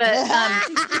 But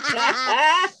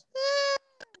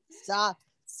sorry.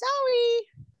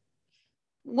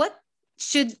 What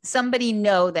should somebody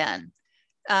know then,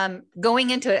 going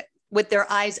into it with their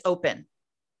eyes open?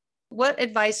 What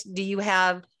advice do you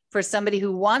have for somebody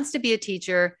who wants to be a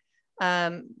teacher?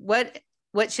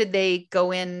 What should they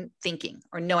go in thinking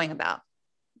or knowing about?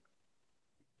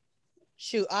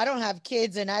 Shoot, I don't have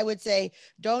kids, and I would say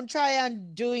don't try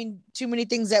on doing too many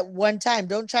things at one time.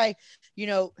 Don't try,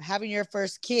 having your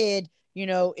first kid,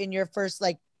 in your first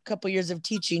like couple years of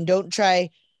teaching. Don't try,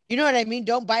 you know what I mean?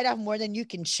 Don't bite off more than you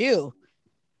can chew.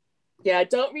 Yeah,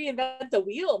 don't reinvent the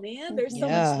wheel, man. There's so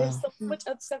much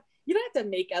other stuff. You don't have to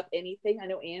make up anything. I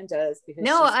know Anne does.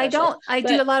 No, I don't. I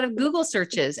do a lot of Google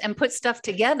searches and put stuff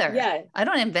together. Yeah, I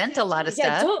don't invent a lot of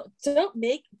stuff. Don't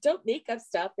make up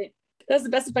stuff. That's the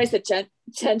best advice that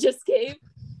Jen just gave.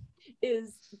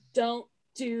 Is don't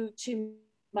do too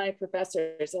my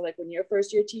professors. So like when you're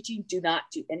first year teaching, do not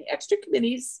do any extra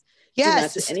committees.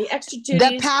 Yes. Do not do any extra duties.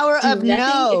 The power of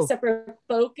no. Except for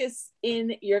focus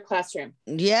in your classroom.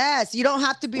 Yes. You don't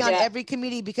have to be on every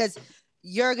committee because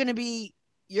you're going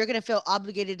to feel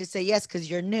obligated to say yes because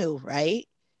you're new, right?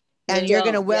 And you're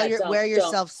going to wear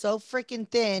yourself so freaking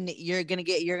thin. You're going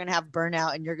to have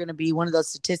burnout and you're going to be one of those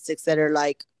statistics that are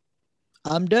like,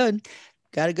 I'm done.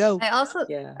 Gotta go. I also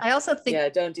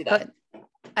think, don't do that.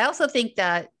 I also think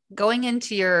that going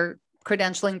into your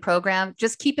credentialing program,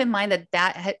 just keep in mind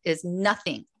that is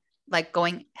nothing like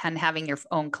going and having your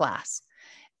own class.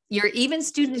 Your even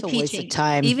student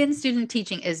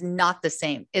teaching is not the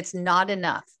same. It's not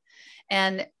enough.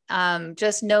 And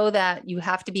just know that you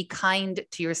have to be kind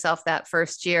to yourself that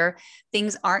first year.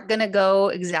 Things aren't going to go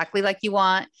exactly like you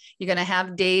want. You're going to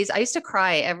have days. I used to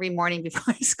cry every morning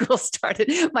before school started.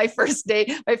 My first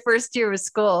year of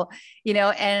school,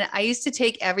 and I used to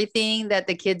take everything that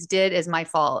the kids did as my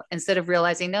fault instead of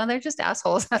realizing, no, they're just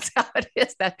assholes. That's how it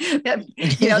is.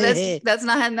 That's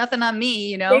not nothing on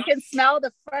me. They can smell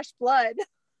the fresh blood.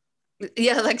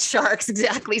 Yeah, like sharks,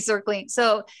 exactly, circling.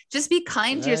 So just be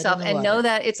kind to yourself and know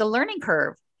that it's a learning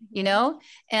curve,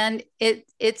 and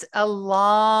it's a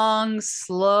long,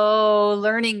 slow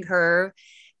learning curve.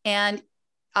 And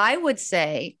I would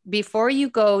say before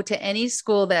you go to any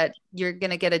school that you're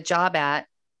going to get a job at,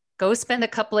 go spend a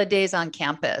couple of days on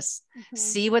campus,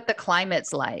 see what the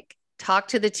climate's like, talk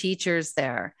to the teachers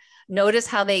there, notice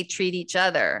how they treat each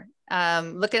other,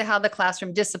 look at how the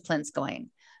classroom discipline's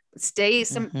going.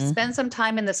 Spend some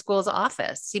time in the school's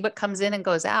office, see what comes in and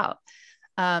goes out.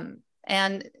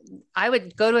 And I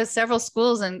would go to several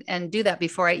schools and do that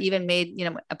before I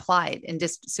even applied in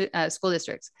school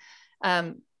districts.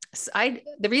 The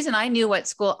reason I knew what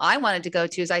school I wanted to go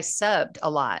to is I subbed a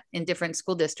lot in different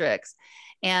school districts.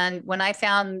 And when I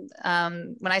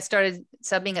started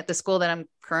subbing at the school that I'm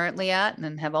currently at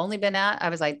and have only been at, I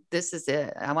was like, this is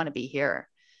it. I want to be here.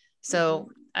 So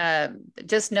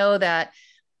just know that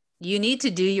you need to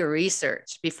do your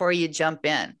research before you jump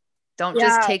in. Don't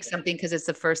just take something because it's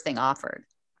the first thing offered.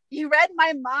 You read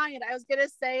my mind. I was going to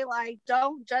say,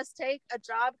 don't just take a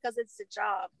job because it's a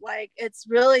job. It's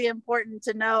really important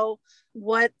to know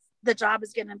what the job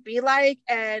is going to be like.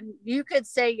 And you could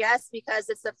say yes because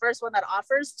it's the first one that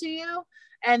offers to you.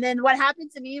 And then what happened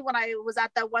to me when I was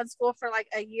at that one school for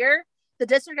a year, the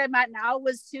district I'm at now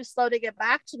was too slow to get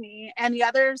back to me. And the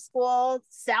other school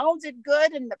sounded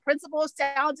good and the principal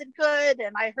sounded good.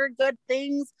 And I heard good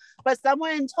things, but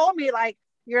someone told me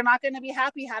you're not going to be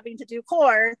happy having to do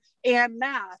core and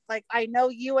math. I know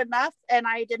you enough. And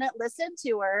I didn't listen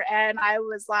to her. And I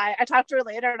was I talked to her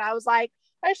later and I was like,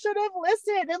 I should have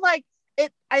listened.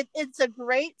 And it's a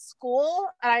great school.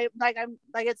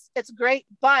 It's great.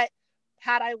 But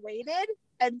had I waited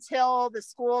until the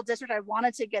school district I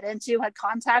wanted to get into had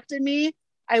contacted me,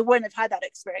 I wouldn't have had that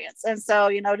experience. And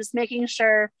so, just making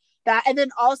sure that, and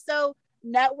then also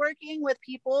networking with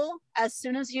people as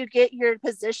soon as you get your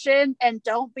position, and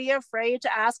don't be afraid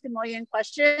to ask a million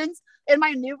questions. In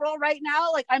my new role right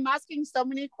now, I'm asking so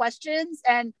many questions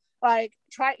and I'm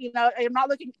not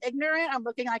looking ignorant, I'm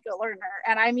looking like a learner.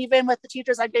 And I'm even with the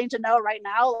teachers I'm getting to know right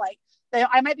now,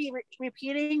 I might be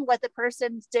repeating what the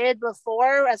person did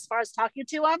before as far as talking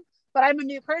to them, but I'm a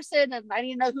new person and I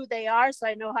need to know who they are so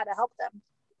I know how to help them.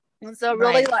 And so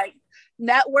really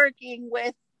networking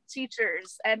with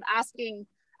teachers and asking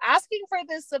for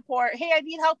this support. Hey, I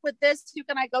need help with this. Who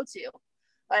can I go to?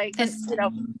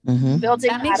 Building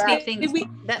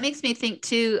that makes me think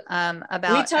too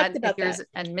about if there's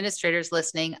administrators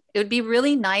listening. It would be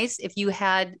really nice if you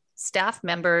had staff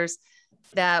members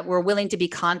that were willing to be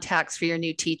contacts for your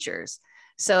new teachers,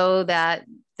 so that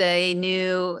they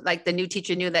knew, the new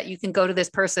teacher knew that you can go to this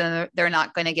person and they're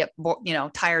not going to get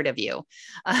tired of you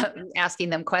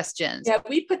asking them questions. Yeah,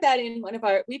 we put that in one of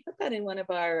our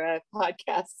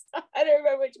podcasts. I don't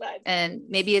remember which one. And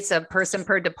maybe it's a person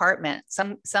per department.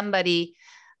 Somebody,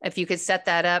 if you could set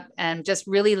that up and just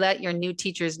really let your new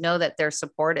teachers know that they're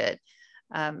supported.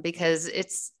 Because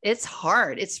it's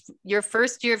hard. It's your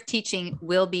first year of teaching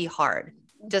will be hard.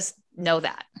 Just know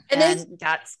that. And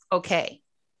that's okay.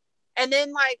 And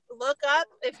then look up,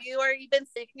 if you are even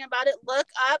thinking about it, look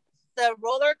up the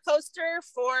roller coaster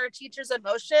for teachers'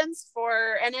 emotions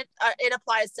and it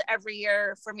applies to every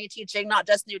year for me teaching, not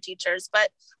just new teachers, but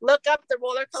look up the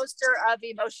roller coaster of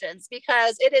emotions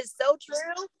because it is so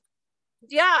true.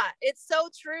 Yeah, it's so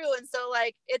true. And so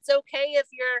it's okay if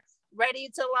you're ready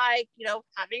to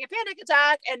having a panic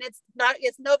attack and it's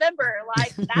November,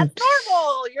 that's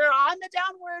normal. You're on the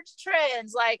downward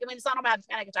trends. It's not normal to have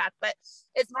a panic attack, but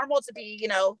it's normal to be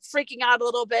freaking out a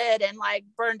little bit and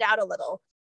burned out a little.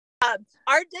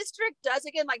 Our district does,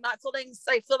 again, like not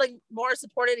feeling more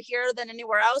supported here than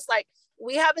anywhere else. Like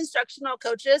we have instructional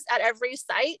coaches at every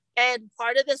site, and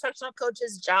part of the instructional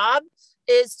coach's job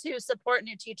is to support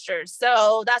new teachers.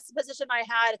 So that's the position I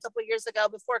had a couple of years ago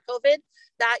before COVID,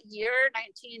 that year,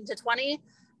 19 to 20.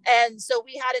 And so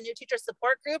we had a new teacher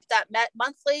support group that met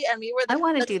monthly, and we were I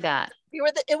want to do that.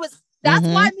 That's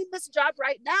why I'm in this job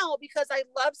right now, because I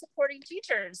love supporting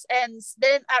teachers. And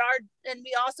then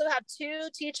we also have 2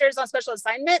 teachers on special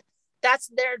assignment. That's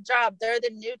their job. They're the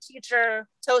new teacher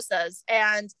TOSAs,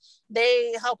 and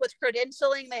they help with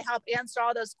credentialing. They help answer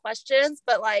all those questions,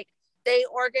 but like they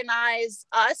organize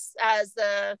us as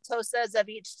the TOSAs of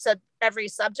every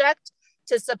subject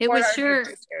to support our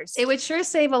teachers. It would sure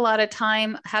save a lot of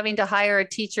time having to hire a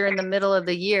teacher in the middle of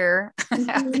the year. You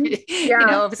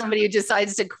know, if somebody who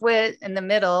decides to quit in the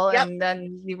middle, and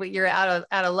then you're out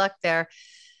of luck there.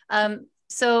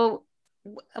 So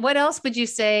what else would you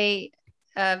say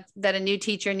that a new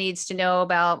teacher needs to know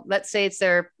about? Let's say it's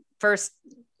their first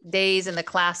days in the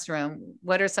classroom.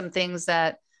 What are some things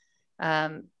that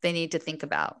they need to think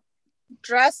about?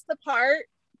 Dress the part.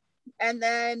 And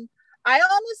then I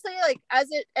honestly, like,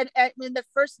 in the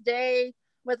first day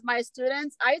with my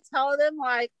students, I tell them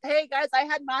like, hey guys, I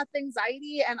had math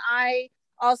anxiety and I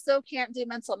also can't do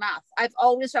mental math. I've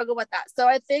always struggled with that. So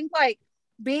I think like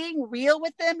being real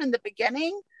with them in the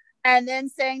beginning, and then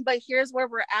saying, but here's where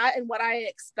we're at and what I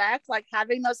expect, like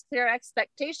having those clear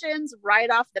expectations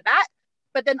right off the bat,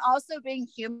 but then also being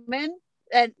human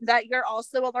and that you're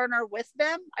also a learner with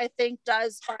them, I think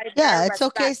does find it's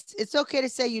okay. It's okay to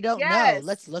say you don't know.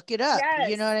 Let's look it up.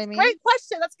 You know what I mean? Great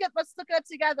question. Let's look it up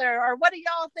together. Or what do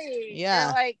y'all think?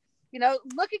 Yeah. Or like, you know,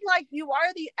 looking like you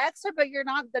are the expert, but you're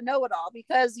not the know-it-all,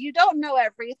 because you don't know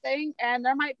everything. And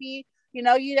there might be, you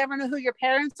know, you never know who your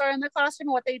parents are in the classroom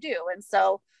and what they do. And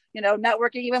so, you know,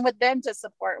 networking even with them to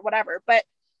support whatever. But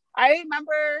I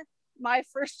remember my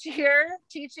first year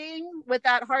teaching with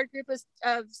that hard group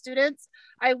of students,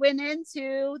 I went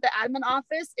into the admin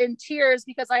office in tears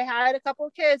because I had a couple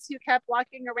of kids who kept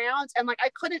walking around and like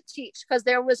I couldn't teach because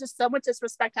there was just so much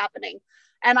disrespect happening.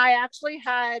 And I actually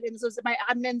had, and this was my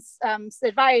admin's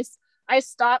advice, I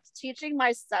stopped teaching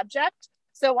my subject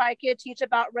so I could teach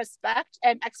about respect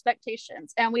and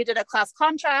expectations. And we did a class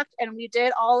contract, and we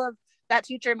did all of that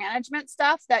teacher management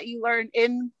stuff that you learn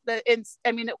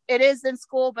it is in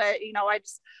school, but you know,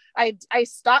 I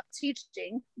stopped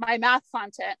teaching my math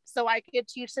content so I could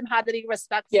teach them how to be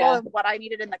respectful and what I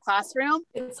needed in the classroom.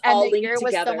 It's and all the year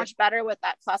was so much better with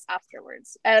that class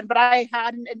afterwards. But I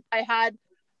had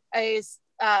a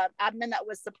admin that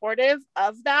was supportive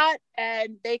of that,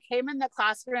 and they came in the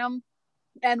classroom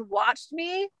and watched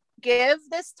me give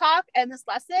this talk and this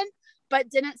lesson, but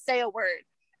didn't say a word.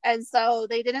 And so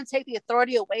they didn't take the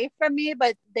authority away from me,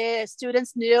 but the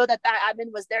students knew that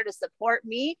admin was there to support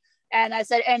me. And I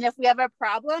said, and if we have a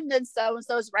problem, then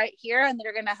so-and-so's right here, and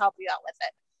they're going to help you out with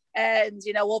it. And,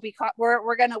 you know,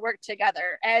 we're going to work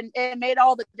together. And it made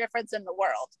all the difference in the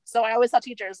world. So I always tell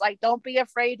teachers, like, don't be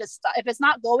afraid to stop. If it's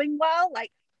not going well, like,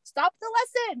 stop the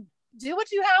lesson, do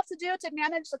what you have to do to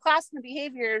manage the class and the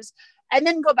behaviors, and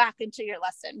then go back into your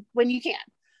lesson when you can,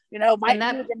 you know, might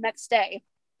be the next day.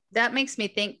 That makes me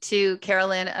think too,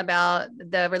 Carolyn, about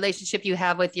the relationship you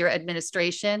have with your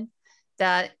administration,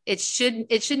 that it shouldn't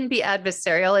be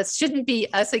adversarial. It shouldn't be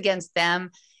us against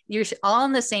them. You're all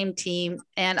on the same team.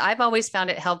 And I've always found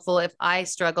it helpful if I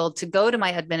struggle to go to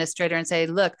my administrator and say,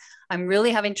 look, I'm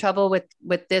really having trouble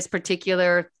with this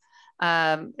particular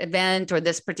event or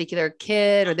this particular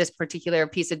kid or this particular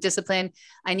piece of discipline.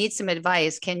 I need some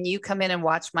advice. Can you come in and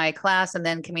watch my class? And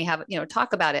then can we have,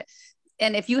 talk about it?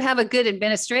 And if you have a good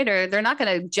administrator, they're not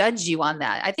going to judge you on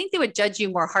that. I think they would judge you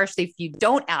more harshly if you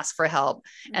don't ask for help.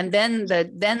 And then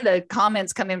the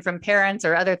comments come in from parents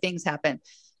or other things happen.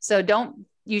 So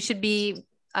you should be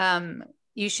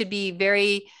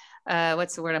very,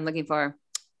 what's the word I'm looking for?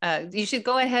 You should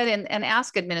go ahead and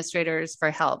ask administrators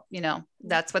for help.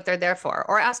 That's what they're there for.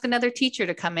 Or ask another teacher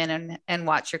to come in and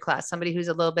watch your class, somebody who's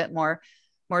a little bit more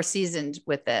seasoned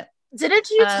with it. Didn't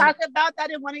you talk about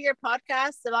that in one of your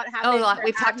podcasts about having? Oh,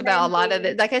 we've talked about a lot of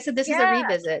it. Like I said, this is a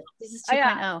revisit. This is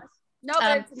 2.0. No,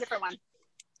 but it's a different one.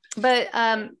 But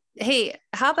hey,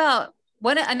 how about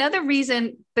another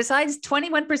reason besides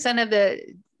 21%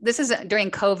 this is during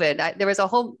COVID. There was a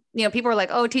whole, people were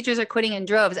like, oh, teachers are quitting in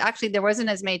droves. Actually, there wasn't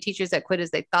as many teachers that quit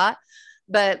as they thought,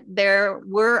 but there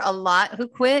were a lot who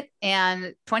quit,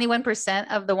 and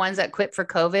 21% of the ones that quit for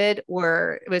COVID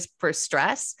was for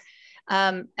stress.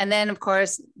 And then of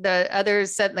course the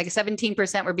others said like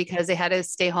 17% were because they had to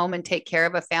stay home and take care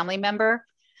of a family member,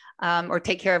 or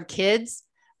take care of kids.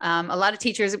 A lot of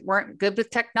teachers weren't good with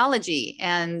technology,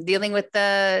 and dealing with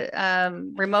the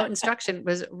remote instruction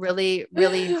was really,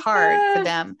 really hard for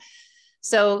them.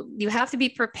 So you have to be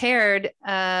prepared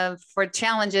for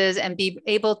challenges and be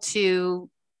able to,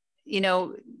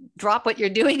 drop what you're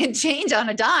doing and change on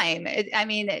a dime.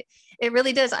 It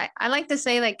really does. I like to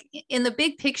say, like, in the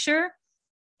big picture,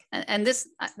 and this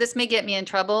may get me in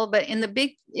trouble, but in the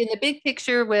big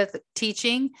picture with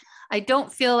teaching, I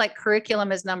don't feel like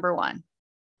curriculum is number one.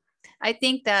 I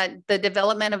think that the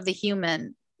development of the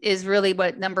human is really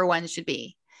what number one should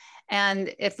be.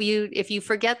 And if you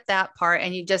forget that part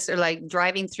and you just are like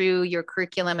driving through your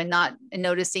curriculum and not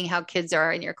noticing how kids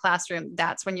are in your classroom,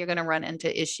 that's when you're going to run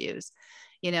into issues,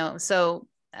 So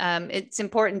it's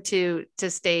important to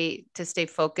stay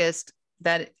focused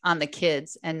on the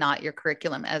kids and not your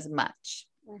curriculum as much.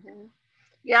 Mm-hmm.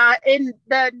 Yeah, in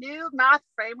the new math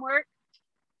framework,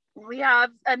 we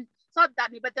have, and it's not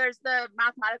that new, but there's the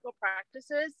mathematical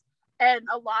practices, and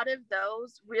a lot of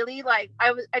those really, like,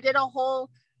 I did a whole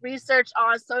research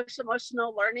on social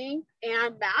emotional learning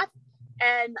and math,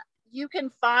 and you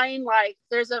can find, like,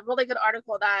 there's a really good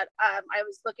article that I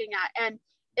was looking at, and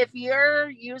if you're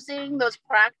using those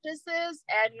practices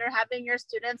and you're having your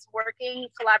students working,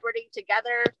 collaborating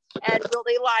together, and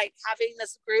really like having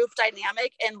this group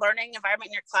dynamic and learning environment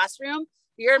in your classroom,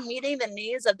 you're meeting the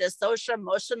needs of the social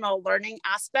emotional learning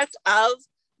aspect of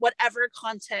whatever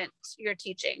content you're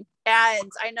teaching. And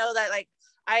I know that, like,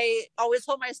 I always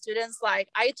told my students, like,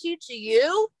 I teach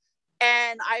you,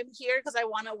 and I'm here because I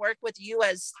want to work with you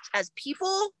as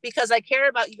people, because I care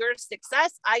about your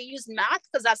success. I use math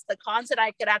because that's the content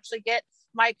I could actually get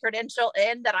my credential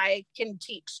in that I can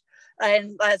teach.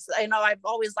 And as I know, I've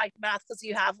always liked math because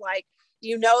you have, like,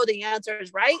 the answer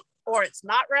is right or it's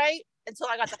not right, until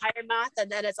I got to higher math,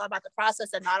 and then it's all about the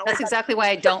process and not. That's exactly why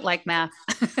I don't like math.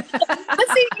 But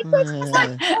see, it's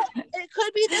like, well, it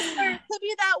could be this way, it could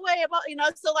be that way, about,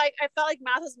 so like I felt like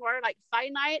math is more like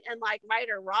finite and like right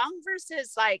or wrong,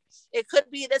 versus like it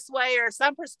could be this way or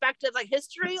some perspective. Like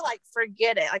history, like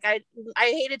forget it. Like I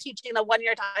hated teaching the 1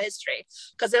 year history,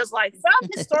 because it was like some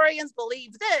historians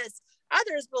believe this,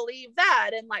 others believe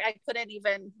that, and like I couldn't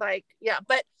even, like, yeah.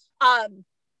 But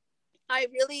I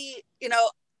really,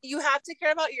 you have to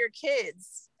care about your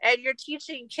kids, and you're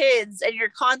teaching kids, and your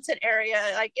content area,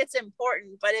 like, it's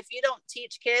important. But if you don't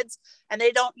teach kids and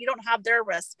you don't have their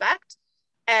respect,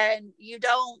 and you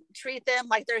don't treat them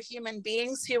like they're human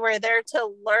beings who are there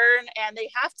to learn, and they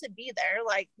have to be there,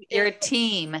 like, you're a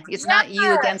team. It's not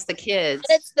you against the kids.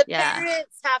 It's the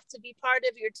parents have to be part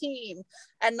of your team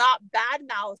and not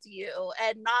badmouth you,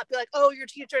 and not be like, oh, your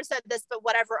teacher said this, but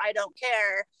whatever, I don't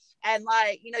care. And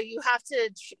like, you have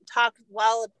to talk,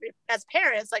 well, as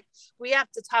parents, like, we have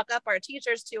to talk up our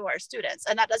teachers to our students,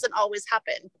 and that doesn't always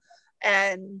happen.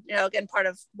 And, again, part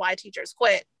of why teachers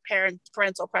quit,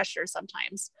 parental pressure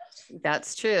sometimes.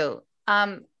 That's true.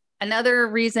 Another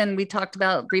reason we talked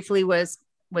about briefly was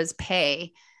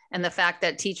pay, and the fact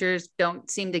that teachers don't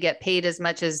seem to get paid as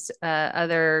much as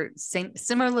other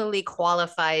similarly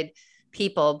qualified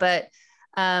people. But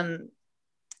Jen,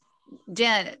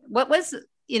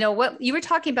 what you were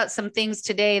talking about some things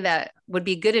today that would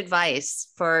be good advice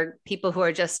for people who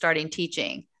are just starting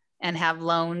teaching and have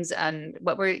loans, and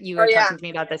you were talking to me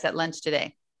about this at lunch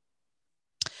today.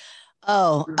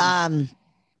 I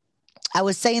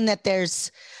was saying that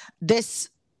there's this.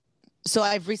 So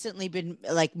I've recently been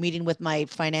like meeting with my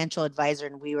financial advisor,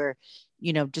 and we were,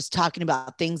 just talking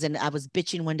about things. And I was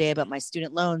bitching one day about my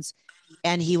student loans,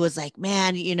 and he was like,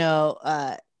 man,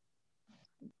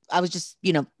 I was just,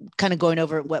 kind of going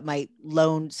over what my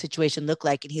loan situation looked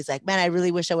like. And he's like, man, I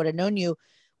really wish I would have known you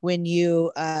when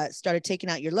you started taking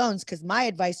out your loans. Because my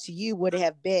advice to you would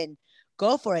have been,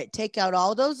 go for it. Take out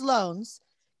all those loans.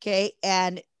 Okay.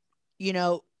 And,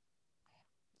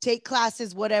 take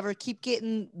classes, whatever, keep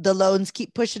getting the loans,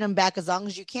 keep pushing them back as long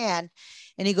as you can.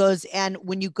 And he goes, and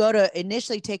when you go to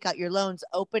initially take out your loans,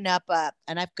 open up,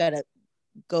 and I've got to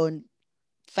go and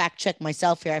fact check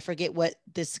myself here. I forget what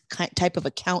this type of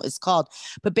account is called,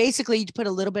 but basically you put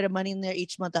a little bit of money in there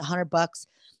each month, $100.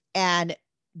 And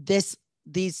this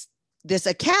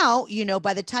account,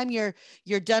 by the time you're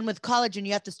done with college and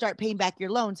you have to start paying back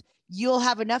your loans, you'll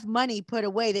have enough money put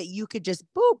away that you could just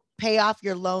pay off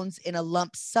your loans in a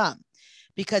lump sum,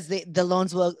 because the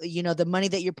loans will, the money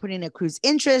that you're putting in accrues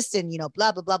interest, and,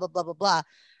 blah, blah, blah, blah, blah, blah, blah.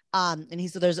 And he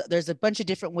said, there's a bunch of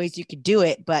different ways you could do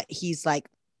it, but he's like,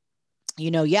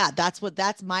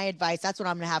 that's my advice. That's what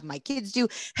I'm going to have my kids do.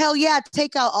 Hell yeah.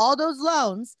 Take out all those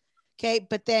loans. Okay.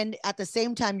 But then at the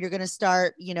same time, you're going to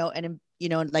start, you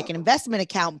know, like an investment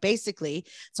account, basically.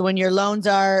 So when you're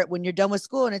done with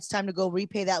school and it's time to go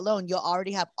repay that loan, you'll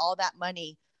already have all that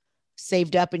money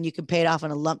saved up and you can pay it off in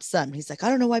a lump sum. He's like, I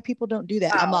don't know why people don't do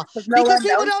that. I'm all, because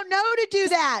people don't know to do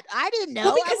that. I didn't know.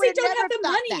 Well, because they don't have the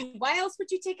money. Why else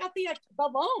would you take out the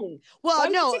loan?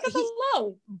 Well, no, take out the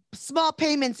loan? Small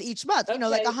payments each month, you know,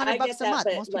 like $100 a month.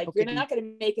 Most like, you're not going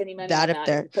to make any money that on if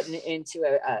that putting it into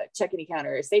a checking account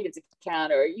or a savings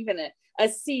account or even a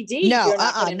CD. No,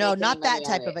 not that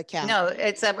type of account. No,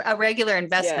 it's a regular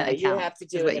investment account. You have to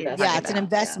do it. Yeah, it's an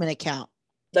investment account.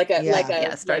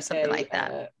 Start something like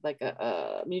that. Like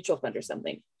a mutual fund or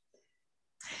something.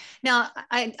 Now,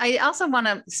 I also want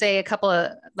to say a couple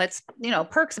of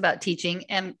perks about teaching.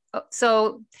 And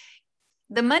so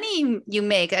the money you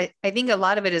make, I think a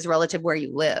lot of it is relative where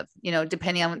you live, you know,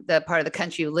 depending on the part of the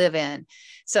country you live in.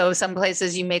 So some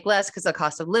places you make less because the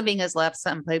cost of living is less.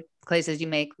 Some places you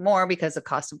make more because the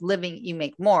cost of living, you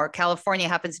make more. California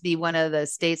happens to be one of the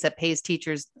states that pays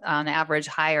teachers on average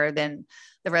higher than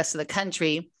the rest of the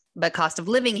country, but cost of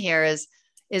living here is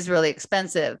really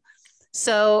expensive.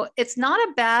 So it's not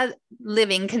a bad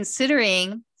living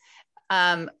considering,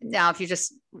 now if you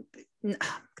just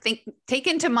take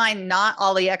into mind not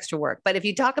all the extra work, but if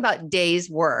you talk about days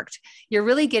worked, you're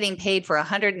really getting paid for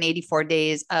 184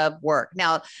 days of work.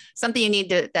 Now, something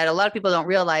that a lot of people don't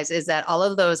realize is that all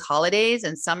of those holidays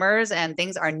and summers and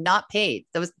things are not paid.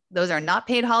 Those are not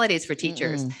paid holidays for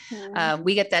teachers.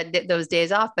 We get those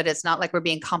days off, but it's not like we're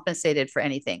being compensated for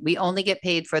anything. We only get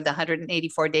paid for the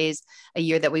 184 days a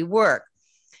year that we work.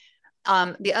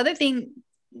 The other thing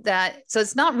so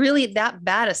it's not really that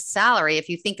bad a salary if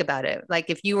you think about it. Like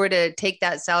if you were to take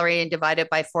that salary and divide it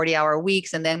by 40-hour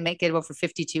weeks and then make it over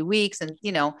 52 weeks, and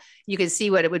you know, you could see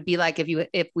what it would be like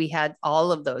if we had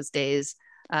all of those days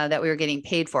that we were getting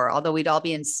paid for, although we'd all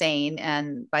be insane.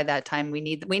 And by that time we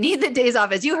need the days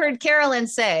off. As you heard Carolyn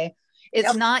say,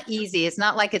 it's not easy. It's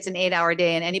not like it's an 8-hour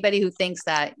day, and anybody who thinks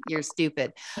that, you're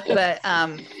stupid. But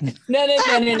no.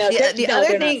 The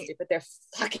other thing, not stupid. They're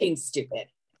fucking stupid.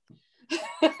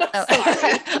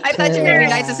 I thought you were very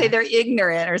nice to say they're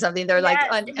ignorant or something. They're like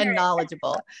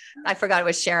unknowledgeable. I forgot it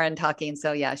was Sharon talking.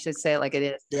 So yeah, I should say it like it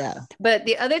is. Yeah. But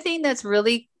the other thing that's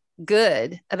really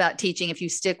good about teaching, if you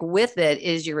stick with it,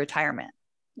 is your retirement.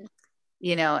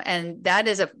 You know, and that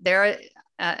is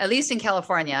at least in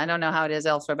California, I don't know how it is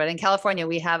elsewhere, but in California,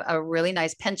 we have a really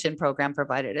nice pension program,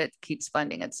 provided it keeps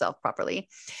funding itself properly.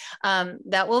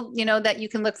 That you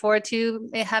can look forward to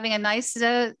having a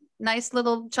nice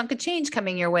little chunk of change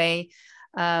coming your way.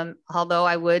 Although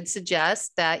I would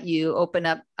suggest that you open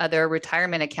up other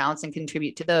retirement accounts and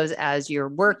contribute to those as you're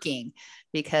working,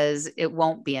 because it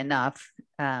won't be enough.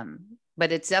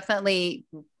 But it's definitely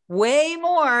way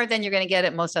more than you're going to get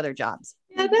at most other jobs.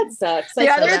 Yeah, that sucks.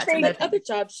 Other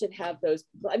jobs should have those.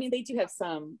 I mean, they do have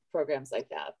some programs like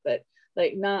that, but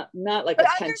like not like a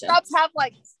pension. Other jobs have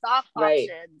like stock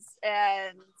options,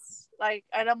 and like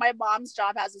I know my mom's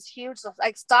job has this huge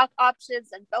like stock options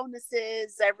and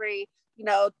bonuses every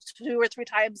 2 or 3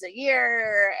 times a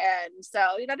year, and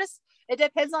so just it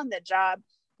depends on the job.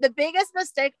 The biggest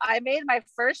mistake I made my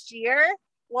first year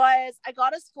was I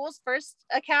got a school's first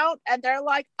account, and they're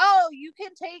like, oh, you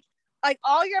can take like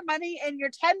all your money in your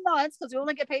 10 months, because we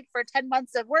only get paid for 10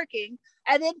 months of working,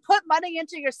 and then put money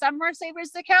into your summer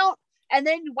savers account. And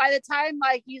then by the time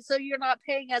so you're not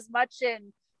paying as much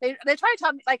in, they try to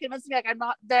tell me, convince me I'm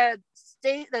not, the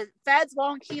feds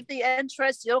won't keep the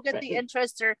interest, you'll get the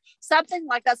interest or something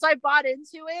like that. So I bought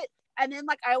into it. And then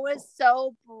I was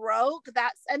so broke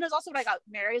and there's also when I got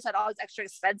married, so I had all these extra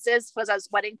expenses because I was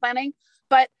wedding planning,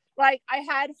 but I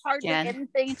had hardly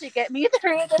anything to get me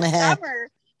through the summer.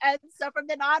 And so from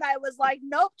then on, I was like,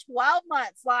 nope, 12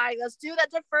 months. Let's do that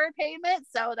deferred payment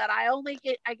so that I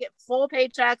get full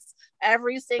paychecks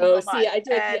every single month. See, I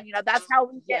do it, that's how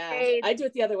we get paid. I do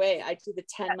it the other way. I do the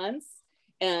 10 months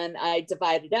and I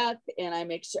divide it up, and I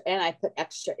make sure, and I put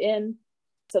extra in.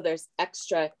 So there's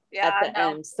extra at the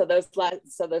end. So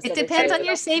it depends on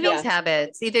your savings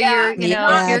habits. Either you're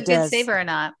a good saver or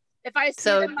not. If I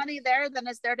see the money there, then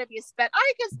it's there to be spent.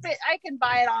 I can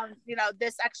buy it on,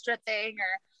 this extra thing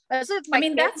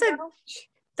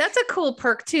that's a cool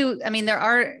perk too. I mean, there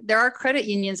are credit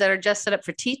unions that are just set up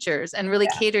for teachers and really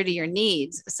cater to your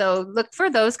needs. So look for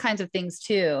those kinds of things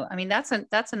too. I mean, that's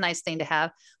a nice thing to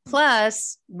have.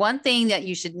 Plus, one thing that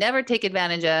you should never take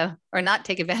advantage of or not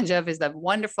take advantage of is the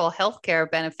wonderful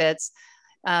healthcare benefits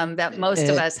that most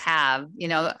of us have.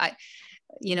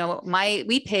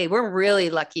 we're really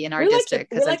lucky in our district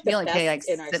because we only pay like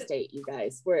in our state, you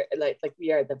guys. We're like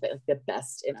we are the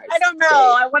best in our I don't know. state.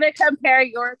 I want to compare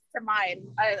yours to mine.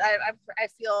 I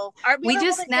feel we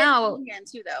just now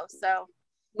too though. So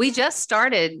we just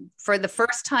started for the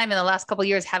first time in the last couple of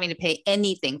years having to pay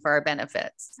anything for our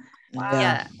benefits. Wow.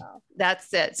 Yeah,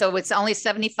 that's it. So it's only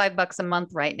 $75 a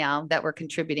month right now that we're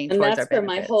contributing towards our benefits. For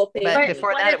my whole thing. But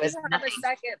before that, it was nothing. A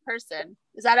second person.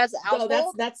 Is that as a household?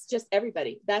 No, that's just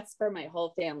everybody. That's for my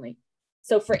whole family.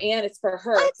 So for Anne, it's for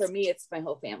her. What? For me, it's my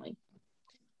whole family.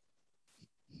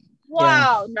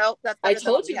 Wow. Yeah. Nope. I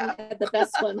told you I had the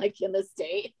best one like in the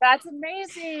state. That's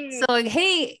amazing. So,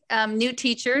 hey, new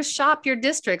teachers, shop your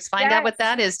districts, find out what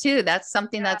that is too. That's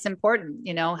something that's important.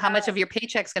 How much of your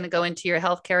paycheck's going to go into your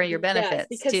healthcare or your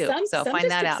benefits too. So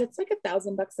find that out. It's like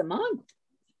 $1,000 a month.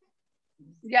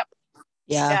 Yep.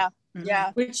 Yeah. Mm-hmm.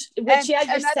 Yeah. Which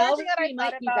your salary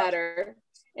might be better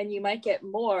and you might get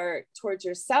more towards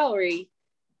your salary,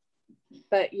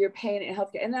 but you're paying in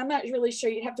healthcare. And I'm not really sure.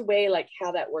 You'd have to weigh like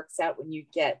how that works out when you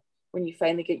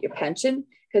finally get your pension,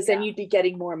 because then you'd be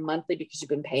getting more monthly because you've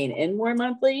been paying in more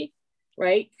monthly,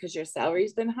 right? Because your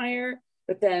salary's been higher.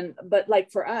 But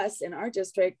like for us in our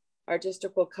district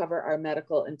will cover our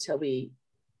medical until we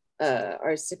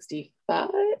are 65.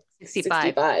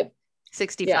 65.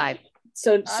 Yeah.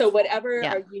 So whatever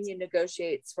our union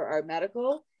negotiates for our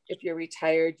medical, if you're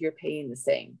retired, you're paying the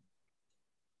same.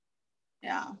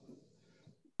 Yeah.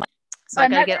 So I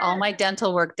got to get all my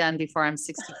dental work done before I'm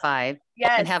 65.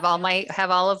 Yes. And have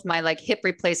all of my like hip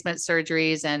replacement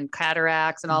surgeries and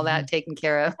cataracts and all that taken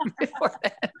care of before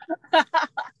then.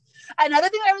 Another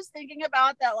thing I was thinking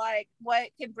about that, like what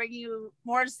can bring you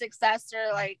more success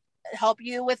or like help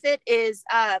you with it is,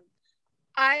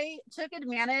 I took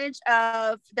advantage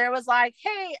of, there was like,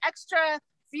 hey, extra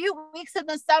few weeks in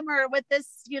the summer with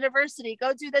this university,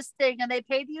 go do this thing, and they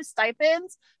paid you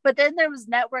stipends, but then there was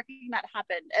networking that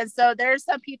happened. And so there's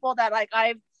some people that like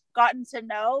I've gotten to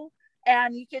know,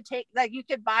 and you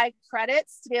could buy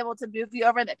credits to be able to move you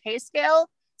over the pay scale.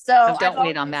 So don't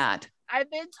wait on that.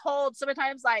 I've been told so many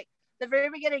times, like the very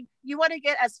beginning, you want to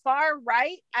get as far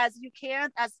right as you can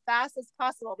as fast as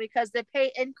possible, because the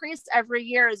pay increase every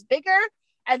year is bigger,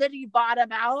 and then you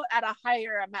bottom out at a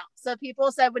higher amount. So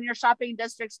people said when you're shopping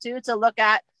districts too, to look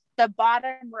at the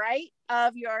bottom right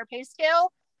of your pay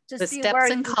scale to the see steps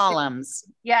where and columns.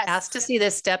 Yes. Ask to see the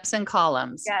steps and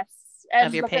columns. Yes.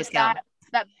 Of your pay scale.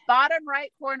 That bottom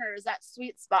right corner is that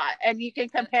sweet spot. And you can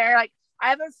compare, like I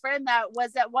have a friend that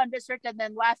was at one district and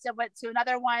then left and went to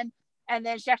another one. And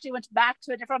then she actually went back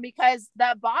to a different one, because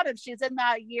that bottom, she's in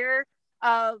that year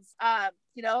of,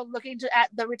 looking at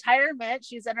the retirement.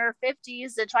 She's in her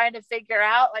 50s and trying to figure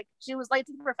out, like she was late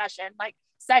to the profession, like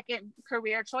second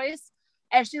career choice.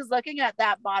 And she's looking at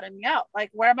that bottoming out, like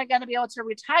where am I going to be able to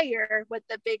retire with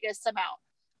the biggest amount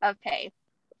of pay?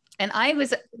 And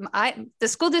the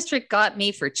school district got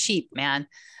me for cheap, man.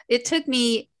 It took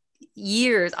me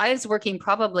years. I was working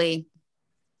probably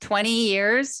 20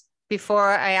 years before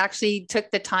I actually took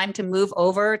the time to move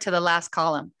over to the last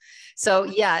column. So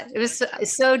yeah, it was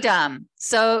so dumb.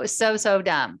 So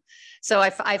dumb. So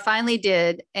I finally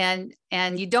did. And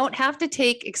you don't have to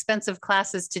take expensive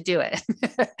classes to do it.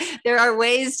 There are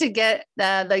ways to get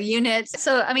the units.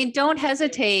 So, I mean, don't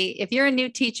hesitate. If you're a new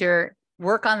teacher,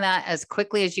 work on that as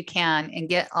quickly as you can and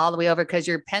get all the way over, because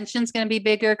your pension's going to be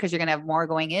bigger, because you're going to have more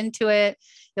going into it.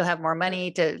 You'll have more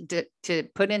money to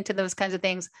put into those kinds of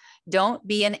things. Don't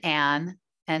be an Anne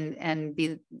and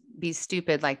be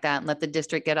stupid like that and let the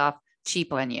district get off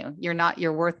cheap on you.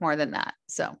 You're worth more than that.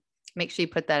 So make sure you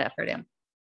put that effort in.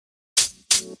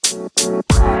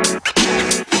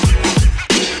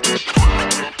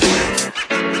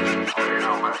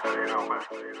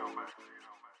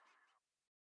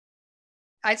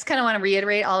 I just kind of want to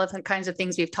reiterate all of the kinds of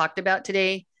things we've talked about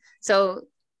today. So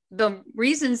the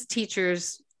reasons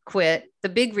teachers quit, the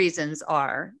big reasons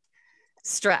are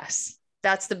stress.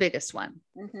 That's the biggest one.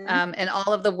 Mm-hmm. And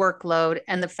all of the workload,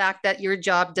 and the fact that your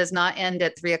job does not end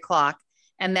at 3:00,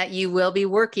 and that you will be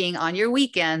working on your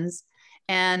weekends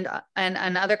and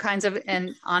other kinds of,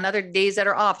 and on other days that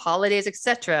are off, holidays,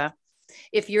 etc.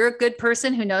 If you're a good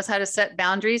person who knows how to set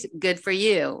boundaries, good for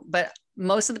you. But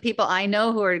most of the people I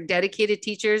know who are dedicated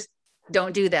teachers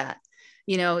don't do that.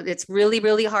 It's really,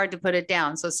 really hard to put it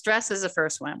down. So stress is the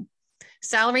first one.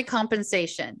 Salary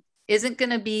compensation isn't going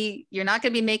to be, you're not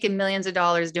going to be making millions of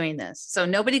dollars doing this. So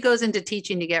nobody goes into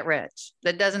teaching to get rich.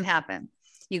 That doesn't happen.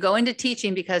 You go into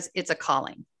teaching because it's a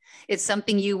calling. It's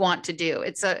something you want to do.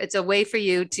 It's a way for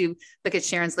you to look at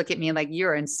Sharon's look at me like,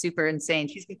 you're super insane.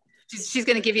 She's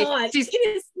going to give you. God, it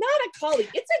is not a calling.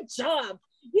 It's a job.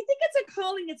 You think it's a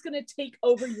calling, it's going to take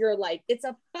over your life. It's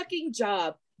a fucking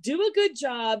job. Do a good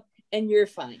job and you're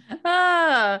fine.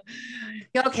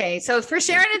 Okay. So for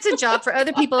Sharon, it's a job. For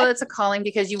other people, it's a calling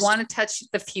because you want to touch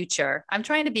the future. I'm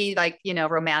trying to be like,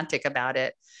 romantic about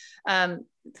it. So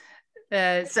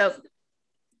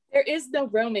there is no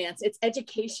romance. It's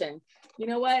education. You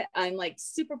know what? I'm like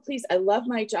super pleased. I love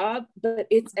my job, but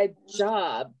it's a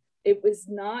job. It was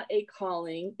not a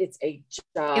calling. It's a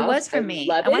job. It was for me.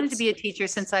 I wanted to be a teacher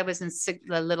since I was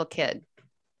a little kid.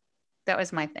 That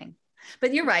was my thing.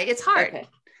 But you're right. It's hard.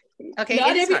 Okay.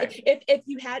 It is hard. If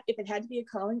it had to be a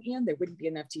calling, Anne, there wouldn't be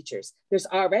enough teachers. There's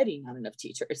already not enough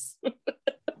teachers.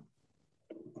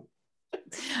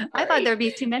 I thought there'd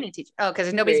be too many teachers. Oh,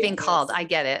 because nobody's being called. I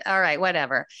get it. All right,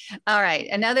 whatever. All right.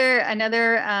 Another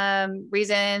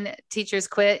reason teachers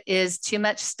quit is too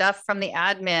much stuff from the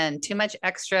admin, too much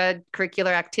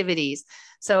extracurricular activities.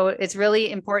 So it's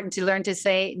really important to learn to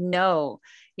say no.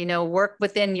 Work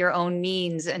within your own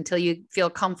means until you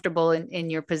feel comfortable in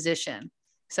your position.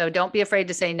 So don't be afraid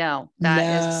to say no.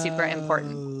 That is super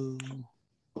important.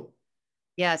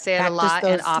 Yeah, say it a lot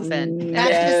and often.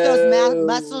 Practice those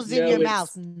muscles in your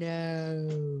mouth.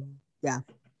 No. Yeah.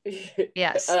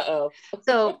 Yes. Uh-oh.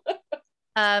 So,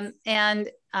 so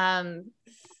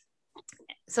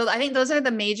I think those are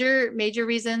the major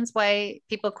reasons why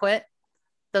people quit.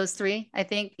 Those three. I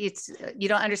think you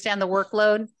don't understand the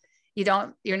workload.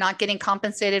 You're not getting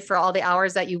compensated for all the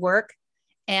hours that you work,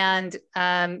 and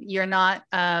you're not.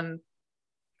 And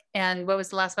what was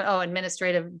the last one? Oh,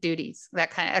 administrative duties. That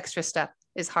kind of extra stuff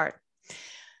is hard.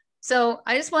 So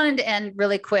I just wanted to end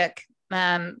really quick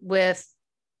with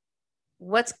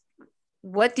what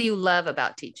do you love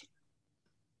about teaching?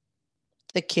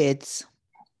 The kids.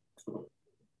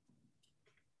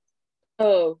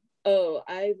 I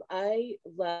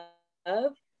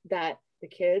love that the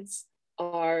kids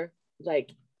are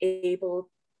like able,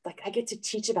 like I get to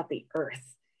teach about the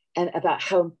earth and about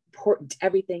how important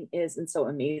everything is and so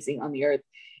amazing on the earth,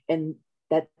 and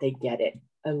that they get it.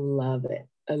 I love it.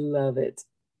 I love it.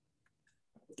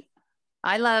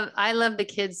 I love the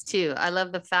kids too. I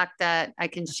love the fact that I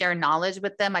can share knowledge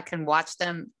with them. I can watch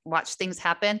things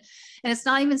happen. And it's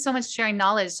not even so much sharing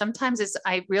knowledge. Sometimes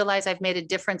I realize I've made a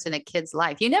difference in a kid's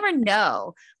life. You never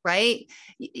know, right?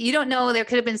 You don't know. There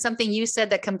could have been something you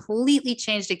said that completely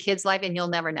changed a kid's life and you'll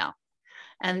never know.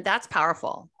 And that's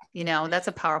powerful. That's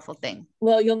a powerful thing.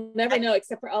 Well, you'll never know,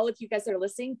 except for all of you guys that are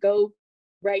listening, go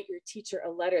write your teacher a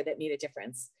letter that made a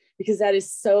difference, because that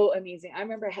is so amazing. I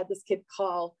remember I had this kid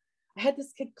call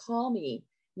me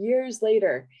years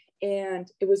later, and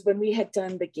it was when we had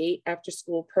done the GATE after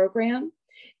school program,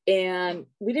 and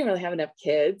we didn't really have enough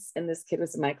kids, and this kid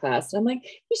was in my class, and I'm like,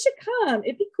 you should come,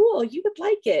 it'd be cool, you would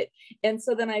like it. And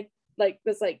so then I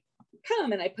was like,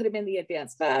 come, and I put him in the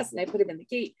advanced class, and I put him in the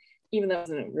GATE, even though it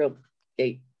wasn't a real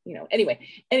GATE, anyway,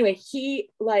 he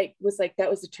was like,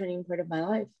 that was the turning point of my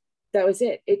life. That was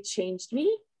it. It changed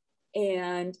me.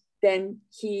 And then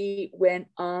he went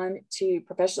on to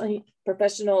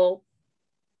professional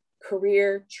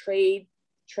career trade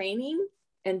training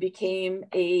and became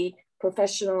a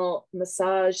professional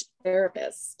massage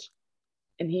therapist.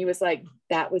 And he was like,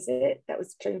 that was it. That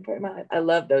was the turning point of my life. I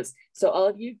love those. So all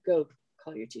of you, go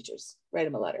call your teachers, write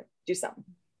them a letter, do something.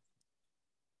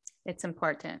 It's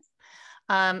important.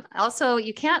 Also,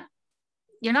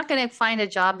 you're not going to find a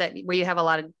job where you have a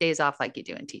lot of days off like you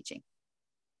do in teaching.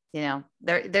 You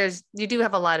do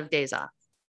have a lot of days off.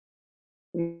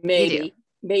 Maybe,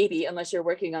 unless you're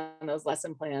working on those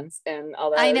lesson plans and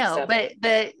all that. I know, but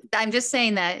I'm just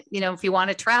saying that, if you want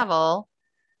to travel,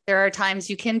 there are times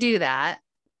you can do that.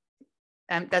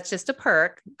 That's just a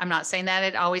perk. I'm not saying that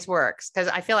it always works, because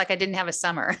I feel like I didn't have a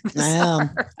summer.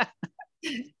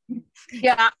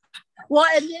 Yeah. Well,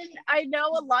 and then I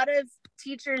know a lot of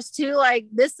teachers too, like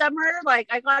this summer, like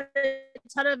I got a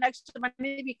ton of extra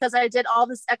money because I did all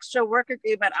this extra work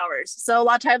agreement hours. So a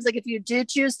lot of times, like if you do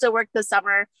choose to work the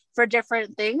summer for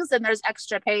different things, then there's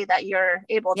extra pay that you're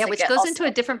able to which get goes also into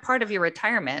a different part of your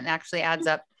retirement and actually adds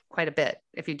up quite a bit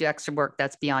if you do extra work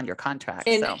that's beyond your contract.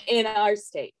 In our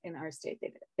state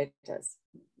it does.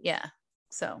 Yeah.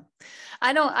 So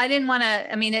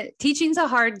teaching's a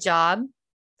hard job,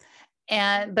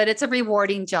 but it's a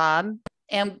rewarding job.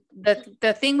 And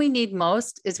the thing we need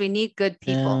most is we need good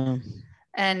people.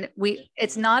 And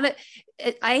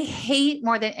I hate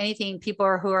more than anything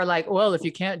people who are like, well, if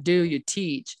you can't do, you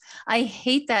teach. I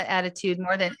hate that attitude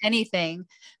more than anything,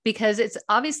 because it's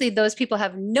obviously those people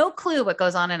have no clue what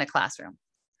goes on in a classroom.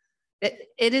 It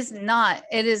is not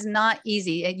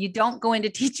easy. And you don't go into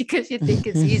teaching because you think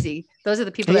it's easy. Those are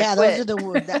the people that quit.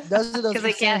 Those are those because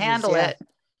they can't handle it.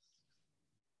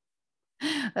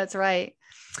 That's right.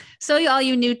 So all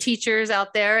you new teachers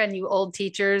out there and you old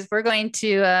teachers, we're going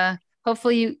to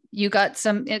hopefully you got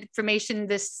some information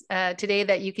this today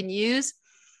that you can use,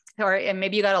 and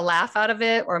maybe you got a laugh out of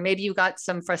it, or maybe you got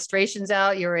some frustrations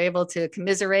out. You were able to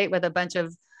commiserate with a bunch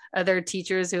of other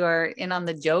teachers who are in on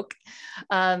the joke.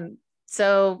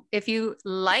 So if you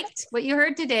liked what you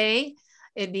heard today,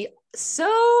 it'd be so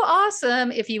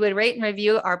awesome if you would rate and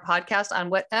review our podcast on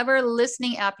whatever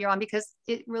listening app you're on, because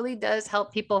it really does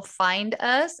help people find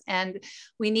us. And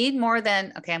we need more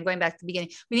than, okay, I'm going back to the beginning.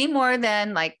 We need more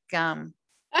than like,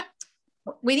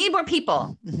 we need more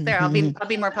people. There, I'll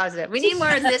be more positive. We need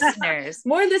more listeners.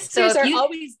 More listeners are you,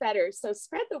 always better. So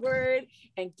spread the word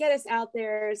and get us out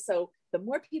there. So the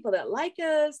more people that like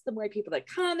us, the more people that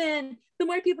comment, the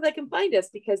more people that can find us,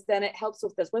 because then it helps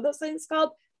with this. What are those things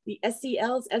called? The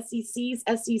SELs, SECs,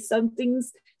 SE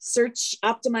somethings, search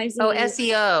optimizing. Oh,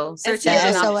 SEO, search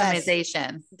engine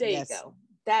optimization. There you go.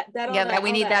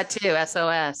 We need that too.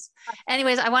 SOS.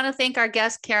 Anyways, I want to thank our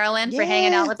guest Carolyn for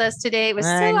hanging out with us today. It was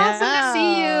so awesome to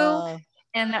see you,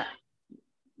 and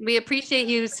we appreciate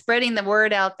you spreading the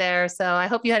word out there. So I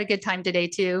hope you had a good time today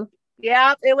too.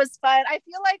 Yeah, it was fun. I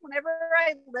feel like whenever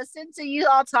I listen to you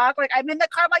all talk, like I'm in the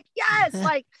car, I'm like, yes,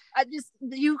 like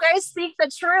you guys speak the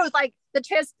truth, like the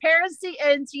transparency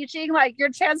in teaching, like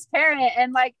you're transparent,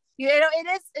 and like,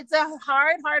 it's a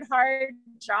hard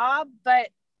job, but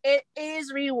it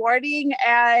is rewarding.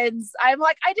 And I'm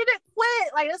like, I didn't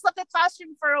quit. Like I just left the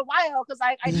classroom for a while because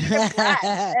I needed rest.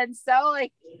 And so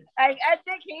like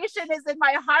education is in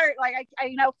my heart. Like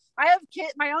I have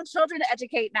my own children to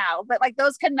educate now, but like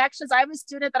those connections, I have a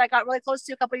student that I got really close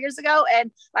to a couple of years ago,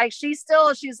 and like she's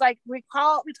like, we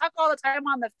talk all the time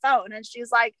on the phone, and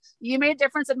she's like, you made a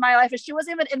difference in my life. And she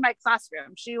wasn't even in my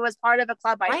classroom. She was part of a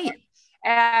club I did.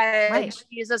 And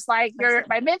she's just like, you're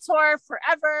my mentor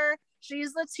forever.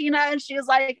 She's Latina, and she's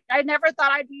like, I never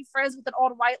thought I'd be friends with an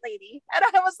old white lady. And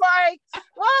I was like,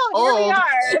 well, here we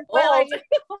are. But like,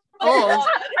 old. I'm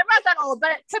not that old,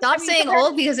 but stop saying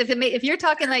old, because if you're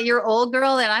talking like you're old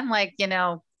girl, then I'm like,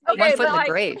 one foot in the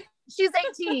grave. She's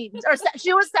 18 or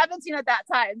she was 17 at that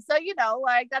time. So,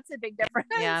 like that's a big difference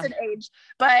in age,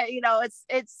 but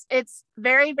it's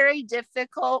very, very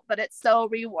difficult, but it's so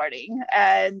rewarding.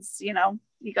 And,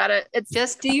 you gotta,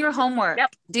 just do your homework.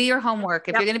 Yep. Do your homework.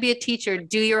 If you're going to be a teacher,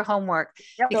 do your homework,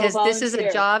 because this is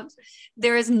a job.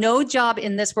 There is no job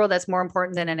in this world that's more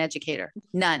important than an educator.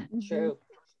 None. True.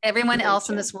 Everyone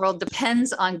else in this world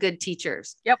depends on good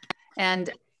teachers. Yep. And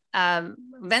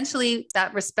eventually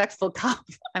that respect will come.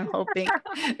 I'm hoping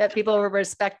that people will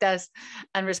respect us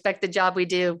and respect the job we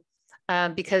do,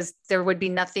 because there would be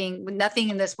nothing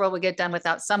in this world would get done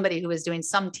without somebody who is doing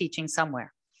some teaching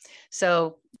somewhere.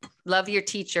 So love your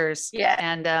teachers. Yeah.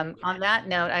 And on that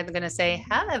note, I'm going to say,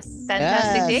 have a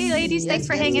fantastic day, ladies. Thanks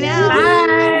for hanging out.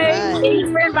 Bye.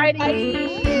 Thanks for inviting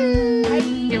me. Bye.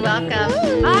 You're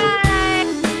welcome. Bye.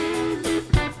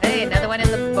 Hey, another one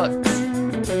in the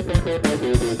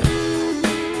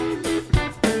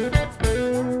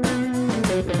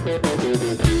books.